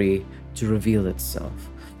quarry to reveal itself,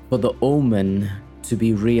 for the omen to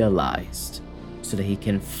be realized, so that he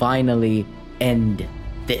can finally end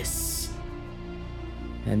this.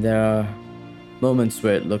 And there are moments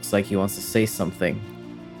where it looks like he wants to say something,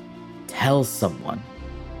 tell someone,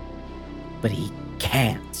 but he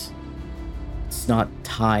can't. It's not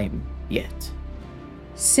time yet.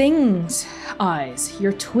 Sing's eyes,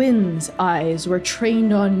 your twin's eyes, were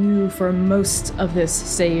trained on you for most of this,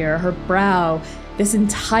 Sayer. Her brow, this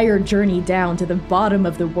entire journey down to the bottom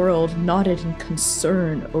of the world, nodded in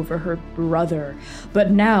concern over her brother.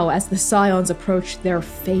 But now, as the Scions approach their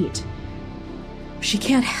fate, she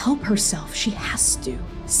can't help herself. She has to.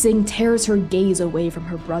 Sing tears her gaze away from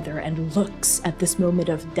her brother and looks at this moment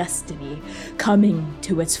of destiny coming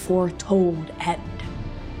to its foretold end.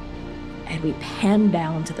 And we pan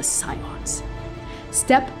down to the Scions.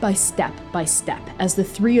 Step by step by step, as the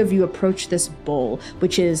three of you approach this bowl,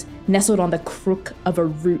 which is nestled on the crook of a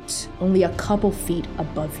root, only a couple feet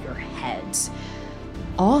above your heads,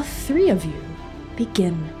 all three of you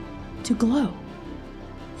begin to glow.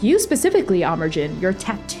 You specifically, Amergen, your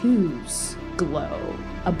tattoos glow.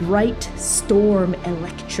 A bright storm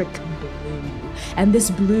electric blue. And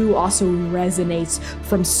this blue also resonates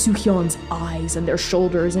from Suhyon's eyes and their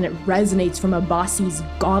shoulders, and it resonates from Abasi's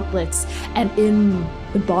gauntlets and in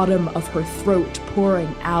the bottom of her throat,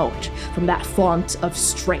 pouring out from that font of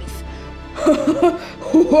strength.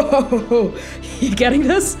 Whoa! You getting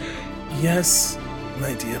this? Yes,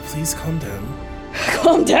 my dear, please calm down.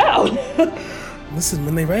 Calm down! Listen,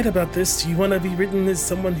 when they write about this, do you want to be written as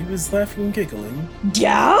someone who is laughing and giggling?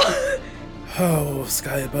 Yeah? Oh,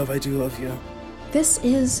 sky above, I do love you. This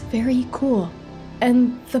is very cool.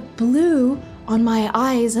 And the blue on my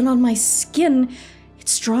eyes and on my skin,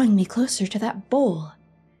 it's drawing me closer to that bowl.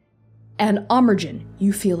 And Amergen,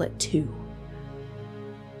 you feel it too.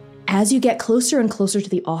 As you get closer and closer to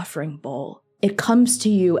the offering bowl, It comes to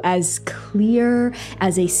you as clear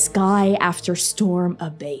as a sky after storm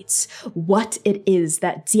abates, what it is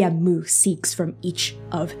that Jianmu seeks from each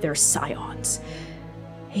of their scions.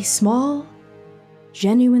 A small,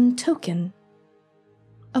 genuine token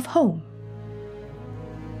of home.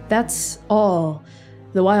 That's all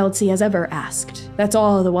the Wild Sea has ever asked. That's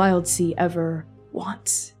all the Wild Sea ever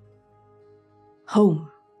wants.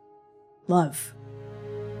 Home, love,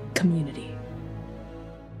 community.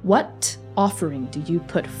 What offering do you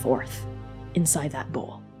put forth inside that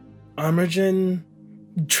bowl? Armergen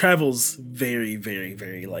travels very, very,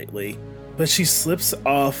 very lightly, but she slips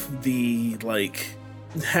off the,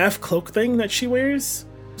 half cloak thing that she wears.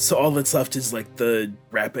 So all that's left is, the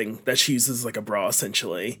wrapping that she uses like a bra,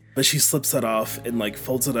 essentially. But she slips that off and,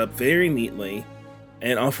 folds it up very neatly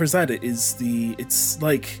and offers that. It's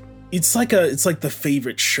like the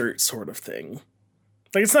favorite shirt sort of thing.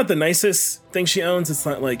 It's not the nicest thing she owns. It's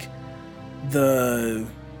not, the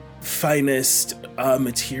finest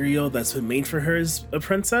material that's been made for her as a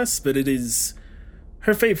princess, but it is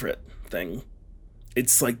her favorite thing.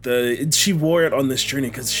 It's she wore it on this journey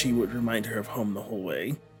because she would remind her of home the whole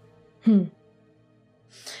way.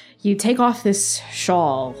 You take off this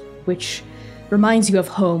shawl, which reminds you of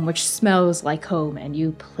home, which smells like home, and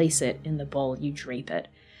you place it in the bowl, you drape it.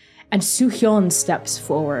 And Soo-hyun steps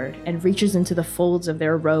forward and reaches into the folds of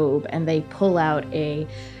their robe, and they pull out a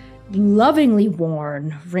lovingly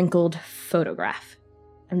worn, wrinkled photograph.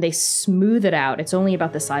 And they smooth it out. It's only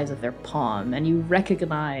about the size of their palm, and you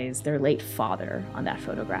recognize their late father on that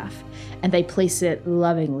photograph. And they place it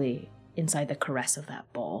lovingly inside the caress of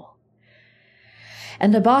that bowl.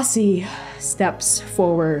 And Abasi steps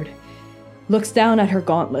forward, looks down at her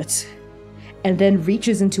gauntlet, and then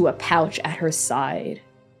reaches into a pouch at her side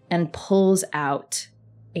and pulls out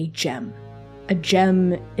a gem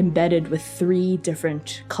embedded with 3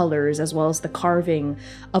 different colors, as well as the carving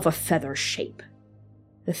of a feather shape.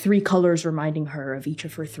 The 3 colors reminding her of each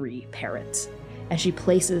of her 3 parents. And she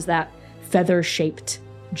places that feather-shaped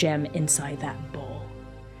gem inside that bowl.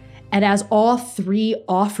 And as all 3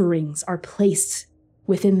 offerings are placed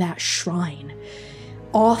within that shrine,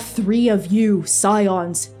 all 3 of you,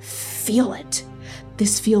 scions, feel it.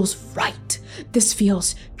 This feels right. This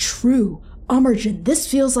feels true. Armergen, this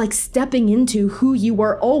feels like stepping into who you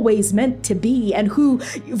were always meant to be and who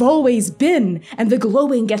you've always been. And the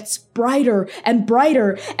glowing gets brighter and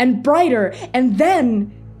brighter and brighter. And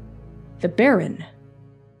then the Baron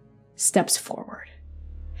steps forward.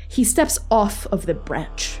 He steps off of the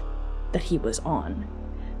branch that he was on,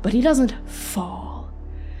 but he doesn't fall.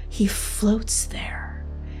 He floats there,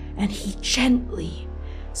 and he gently,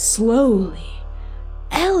 slowly,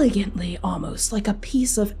 elegantly, almost like a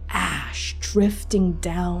piece of ash drifting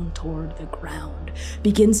down toward the ground,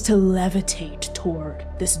 begins to levitate toward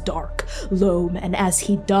this dark loam. And as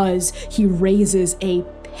he does, he raises a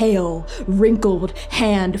pale, wrinkled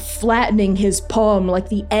hand, flattening his palm like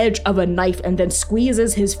the edge of a knife, and then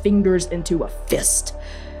squeezes his fingers into a fist.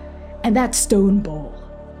 And that stone bowl,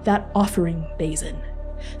 that offering basin,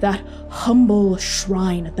 that humble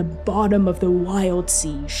shrine at the bottom of the Wild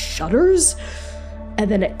Sea shudders, and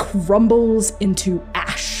then it crumbles into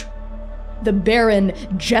ash. The Baron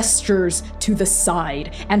gestures to the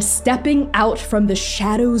side, and stepping out from the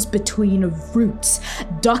shadows between roots,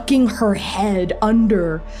 ducking her head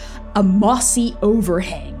under a mossy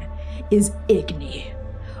overhang, is Igni.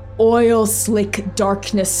 Oil-slick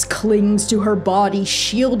darkness clings to her body,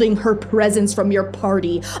 shielding her presence from your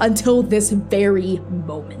party until this very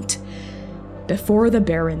moment. Before the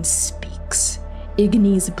Baron speaks,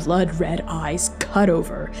 Igni's blood-red eyes cut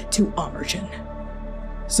over to Armergen.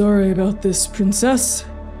 Sorry about this, princess.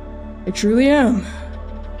 I truly am.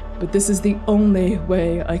 But this is the only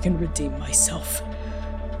way I can redeem myself.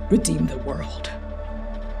 Redeem the world.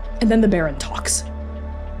 And then the Baron talks.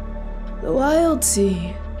 The Wild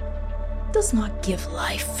Sea does not give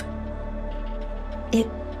life. It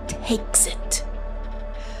takes it.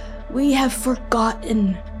 We have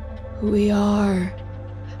forgotten who we are.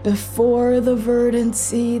 Before the verdant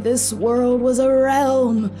sea, this world was a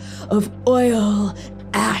realm of oil,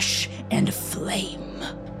 ash, and flame.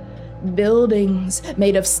 Buildings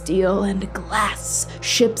made of steel and glass,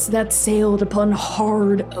 ships that sailed upon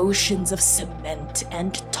hard oceans of cement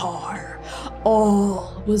and tar.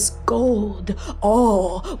 All was gold,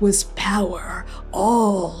 all was power,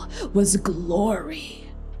 all was glory.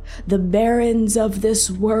 The barons of this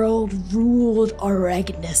world ruled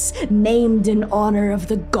Aregnis, named in honor of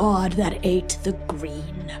the god that ate the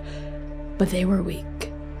green. But they were weak.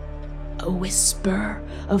 A whisper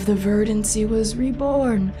of the verdancy was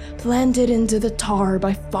reborn, planted into the tar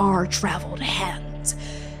by far-traveled hands.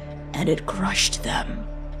 and it crushed them.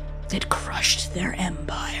 It crushed their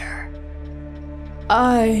empire.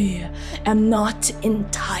 I am not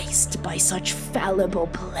enticed by such fallible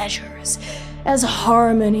pleasures as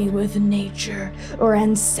harmony with nature or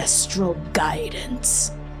ancestral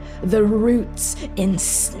guidance. The roots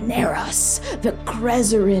ensnare us, the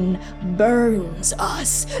Krezerin burns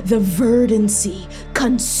us, the verdancy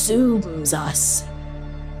consumes us.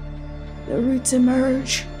 The roots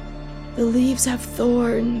emerge, the leaves have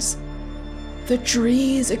thorns, the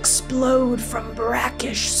trees explode from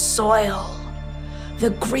brackish soil.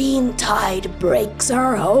 The green tide breaks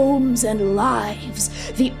our homes and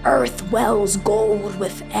lives. The earth wells gold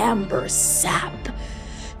with amber sap.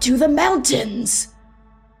 To the mountains,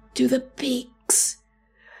 to the peaks,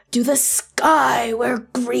 to the sky where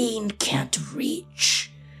green can't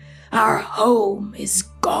reach. Our home is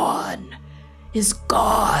gone, is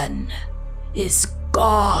gone, is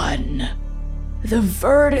gone. The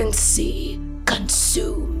verdancy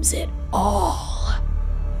consumes it all.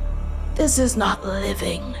 This is not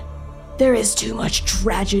living. There is too much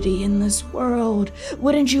tragedy in this world.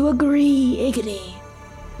 Wouldn't you agree, Igni?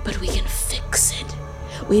 But we can fix it.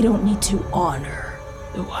 We don't need to honor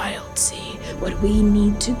the Wild Sea. What we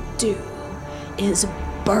need to do is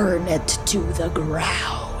burn it to the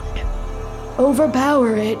ground.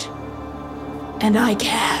 Overpower it. And I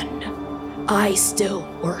can. I still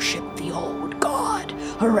worship the old god,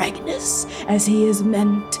 Eregnus, as he is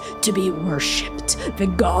meant to be worshipped, the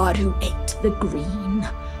god who ate the green,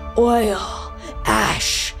 oil,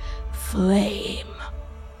 ash, flame.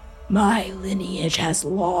 My lineage has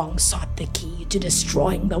long sought the key to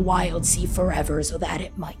destroying the Wild Sea forever so that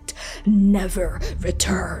it might never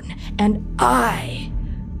return, and I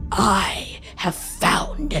have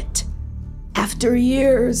found it. After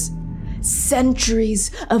years,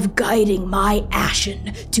 centuries of guiding my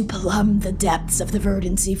ashen to plumb the depths of the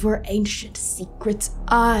verdancy for ancient secrets,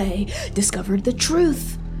 I discovered the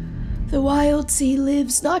truth. The Wild Sea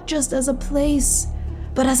lives not just as a place,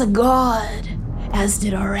 but as a god, as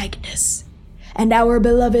did Eregnus. And our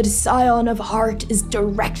beloved Scion of Heart is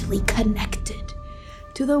directly connected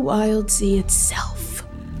to the Wild Sea itself.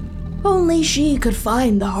 Only she could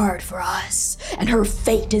find the heart for us, and her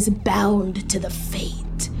fate is bound to the fate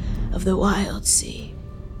of the Wild Sea.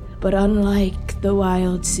 But unlike the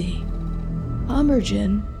Wild Sea,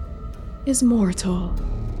 Amergin is mortal.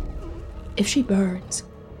 If she burns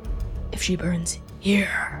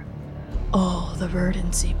here, all the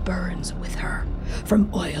verdancy burns with her, from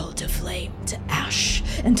oil to flame to ash,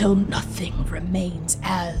 until nothing remains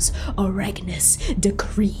as Eregnus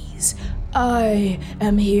decrees. I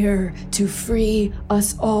am here to free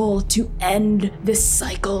us all, to end this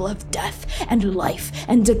cycle of death and life,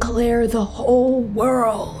 and declare the whole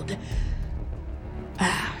world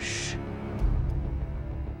ash.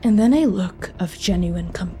 And then a look of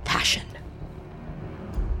genuine compassion.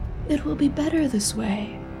 It will be better this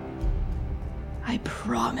way. I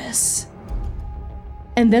promise.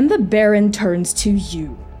 And then the Baron turns to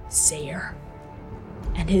you, Sayer,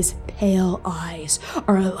 and his pale eyes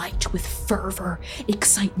are alight with fervor,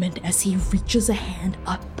 excitement as he reaches a hand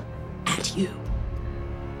up at you.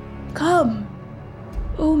 Come,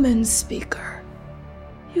 Omen Speaker.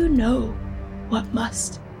 You know what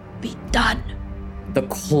must be done. The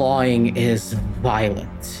clawing is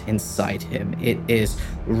violent inside him. It is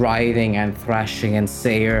writhing and thrashing, and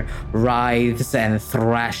Sayer writhes and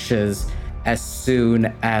thrashes as soon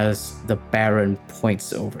as the Baron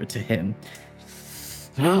points over to him.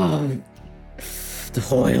 Oh, the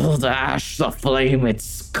oil, the ash, the flame,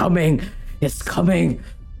 it's coming.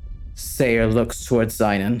 Sayer looks towards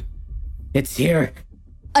Zynon. It's here.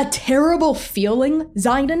 A terrible feeling,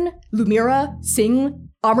 Zynon, Lumira, Singh,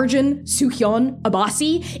 Amergin, Suhyun,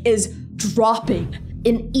 Abasi, is dropping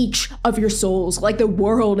in each of your souls like the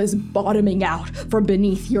world is bottoming out from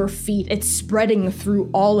beneath your feet. It's spreading through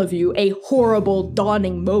all of you, a horrible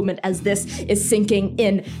dawning moment as this is sinking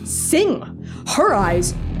in. Sing, her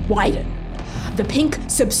eyes widen. The pink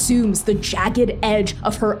subsumes the jagged edge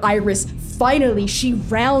of her iris. Finally, she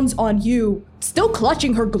rounds on you, still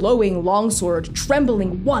clutching her glowing longsword,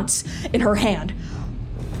 trembling once in her hand.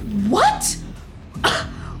 What?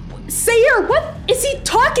 Sayer, what is he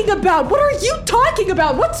talking about? What are you talking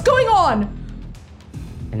about? What's going on?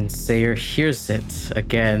 And Sayer hears it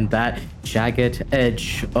again, that jagged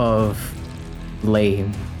edge of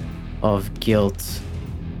blame, of guilt.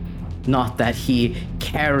 Not that he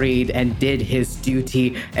carried and did his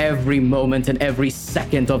duty every moment and every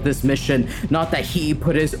second of this mission. Not that he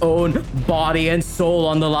put his own body and soul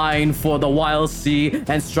on the line for the Wild Sea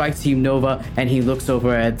and Strike Team Nova. And he looks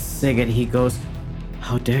over at Sig and he goes,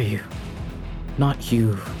 "How dare you? Not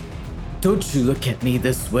you. Don't you look at me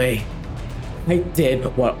this way. I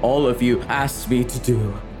did what all of you asked me to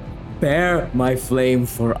do. Bear my flame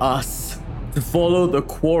for us, to follow the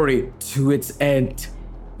quarry to its end.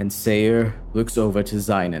 And Sayer looks over to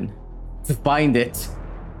Zynon, to find it,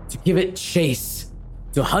 to give it chase,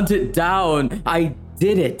 to hunt it down. I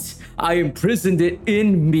did it. I imprisoned it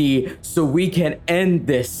in me so we can end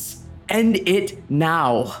this. End it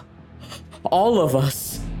now. All of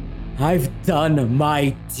us. I've done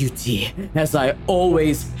my duty, as I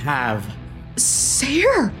always have.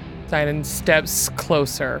 Sayer! Zynon steps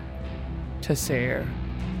closer to Sayer.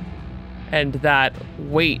 And that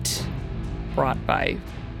weight brought by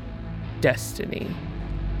destiny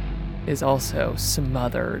is also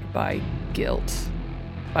smothered by guilt,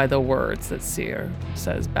 by the words that Seer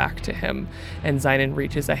says back to him, and Zynon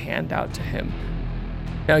reaches a hand out to him.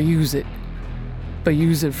 Now use it, but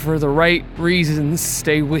use it for the right reasons.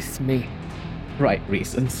 Stay with me. Right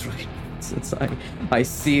reasons. I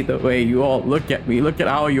see the way you all look at me. Look at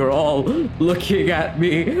how you're all looking at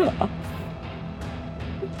me.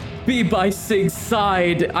 Be by Sig's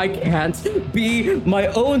side. I can't be my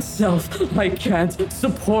own self. I can't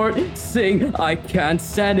support Sing. I can't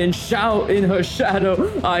stand and shout in her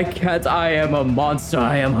shadow. I can't. I am a monster.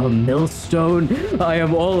 I am a millstone. I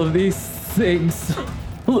am all of these things.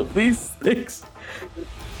 All of these things.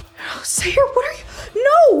 Sayer, what are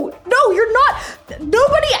you? No, you're not.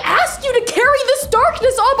 Nobody asked you to carry this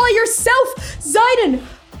darkness all by yourself. Zynon,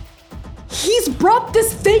 he's brought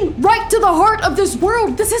this thing right to the heart of this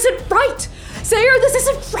world. This isn't right. Sayer, this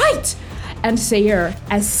isn't right. And Sayer,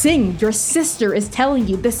 as Sing, your sister, is telling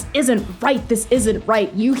you this isn't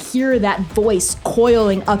right, you hear that voice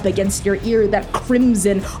coiling up against your ear, that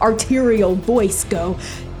crimson arterial voice go,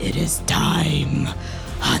 "It is time,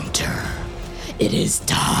 Hunter. It is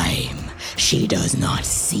time. She does not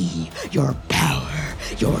see your power,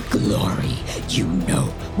 your glory. You know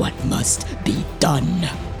what must be done."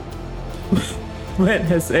 When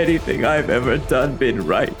has anything I've ever done been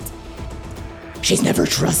right? She's never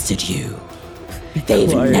trusted you. They've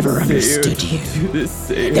never understood you.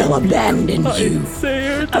 They'll abandon you.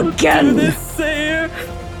 Sayer, again. Do this, Sayer.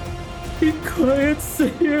 Be quiet,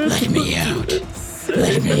 Sayer. Let me out.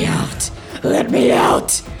 Let me out. Let me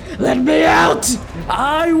out. Let me out.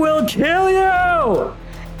 I will kill you.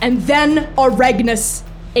 And then Aregnus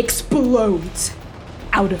explodes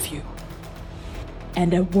out of you.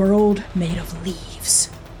 And a world made of leaves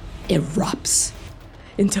erupts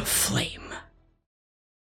into flame.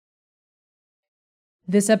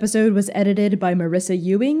 This episode was edited by Marissa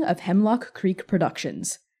Ewing of Hemlock Creek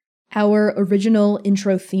Productions. Our original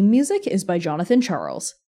intro theme music is by Jonathan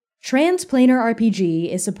Charles. Transplanar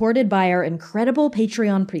RPG is supported by our incredible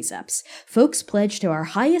Patreon precepts. Folks pledge to our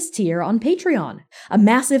highest tier on Patreon. A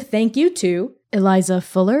massive thank you to Eliza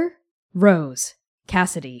Fuller, Rose,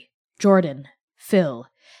 Cassidy, Jordan, Phil,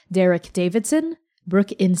 Derek Davidson,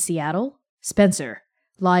 Brooke in Seattle, Spencer,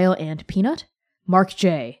 Lyle and Peanut, Mark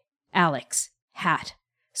J, Alex, Hat,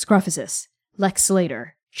 Scruffusus, Lex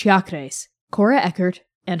Slater, Chiakres, Cora Eckert,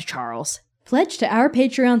 and Charles. Pledge to our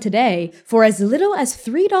Patreon today for as little as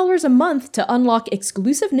 $3 a month to unlock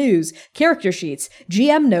exclusive news, character sheets,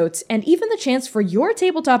 GM notes, and even the chance for your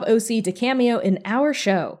tabletop OC to cameo in our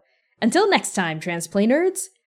show. Until next time, Transplay Nerds,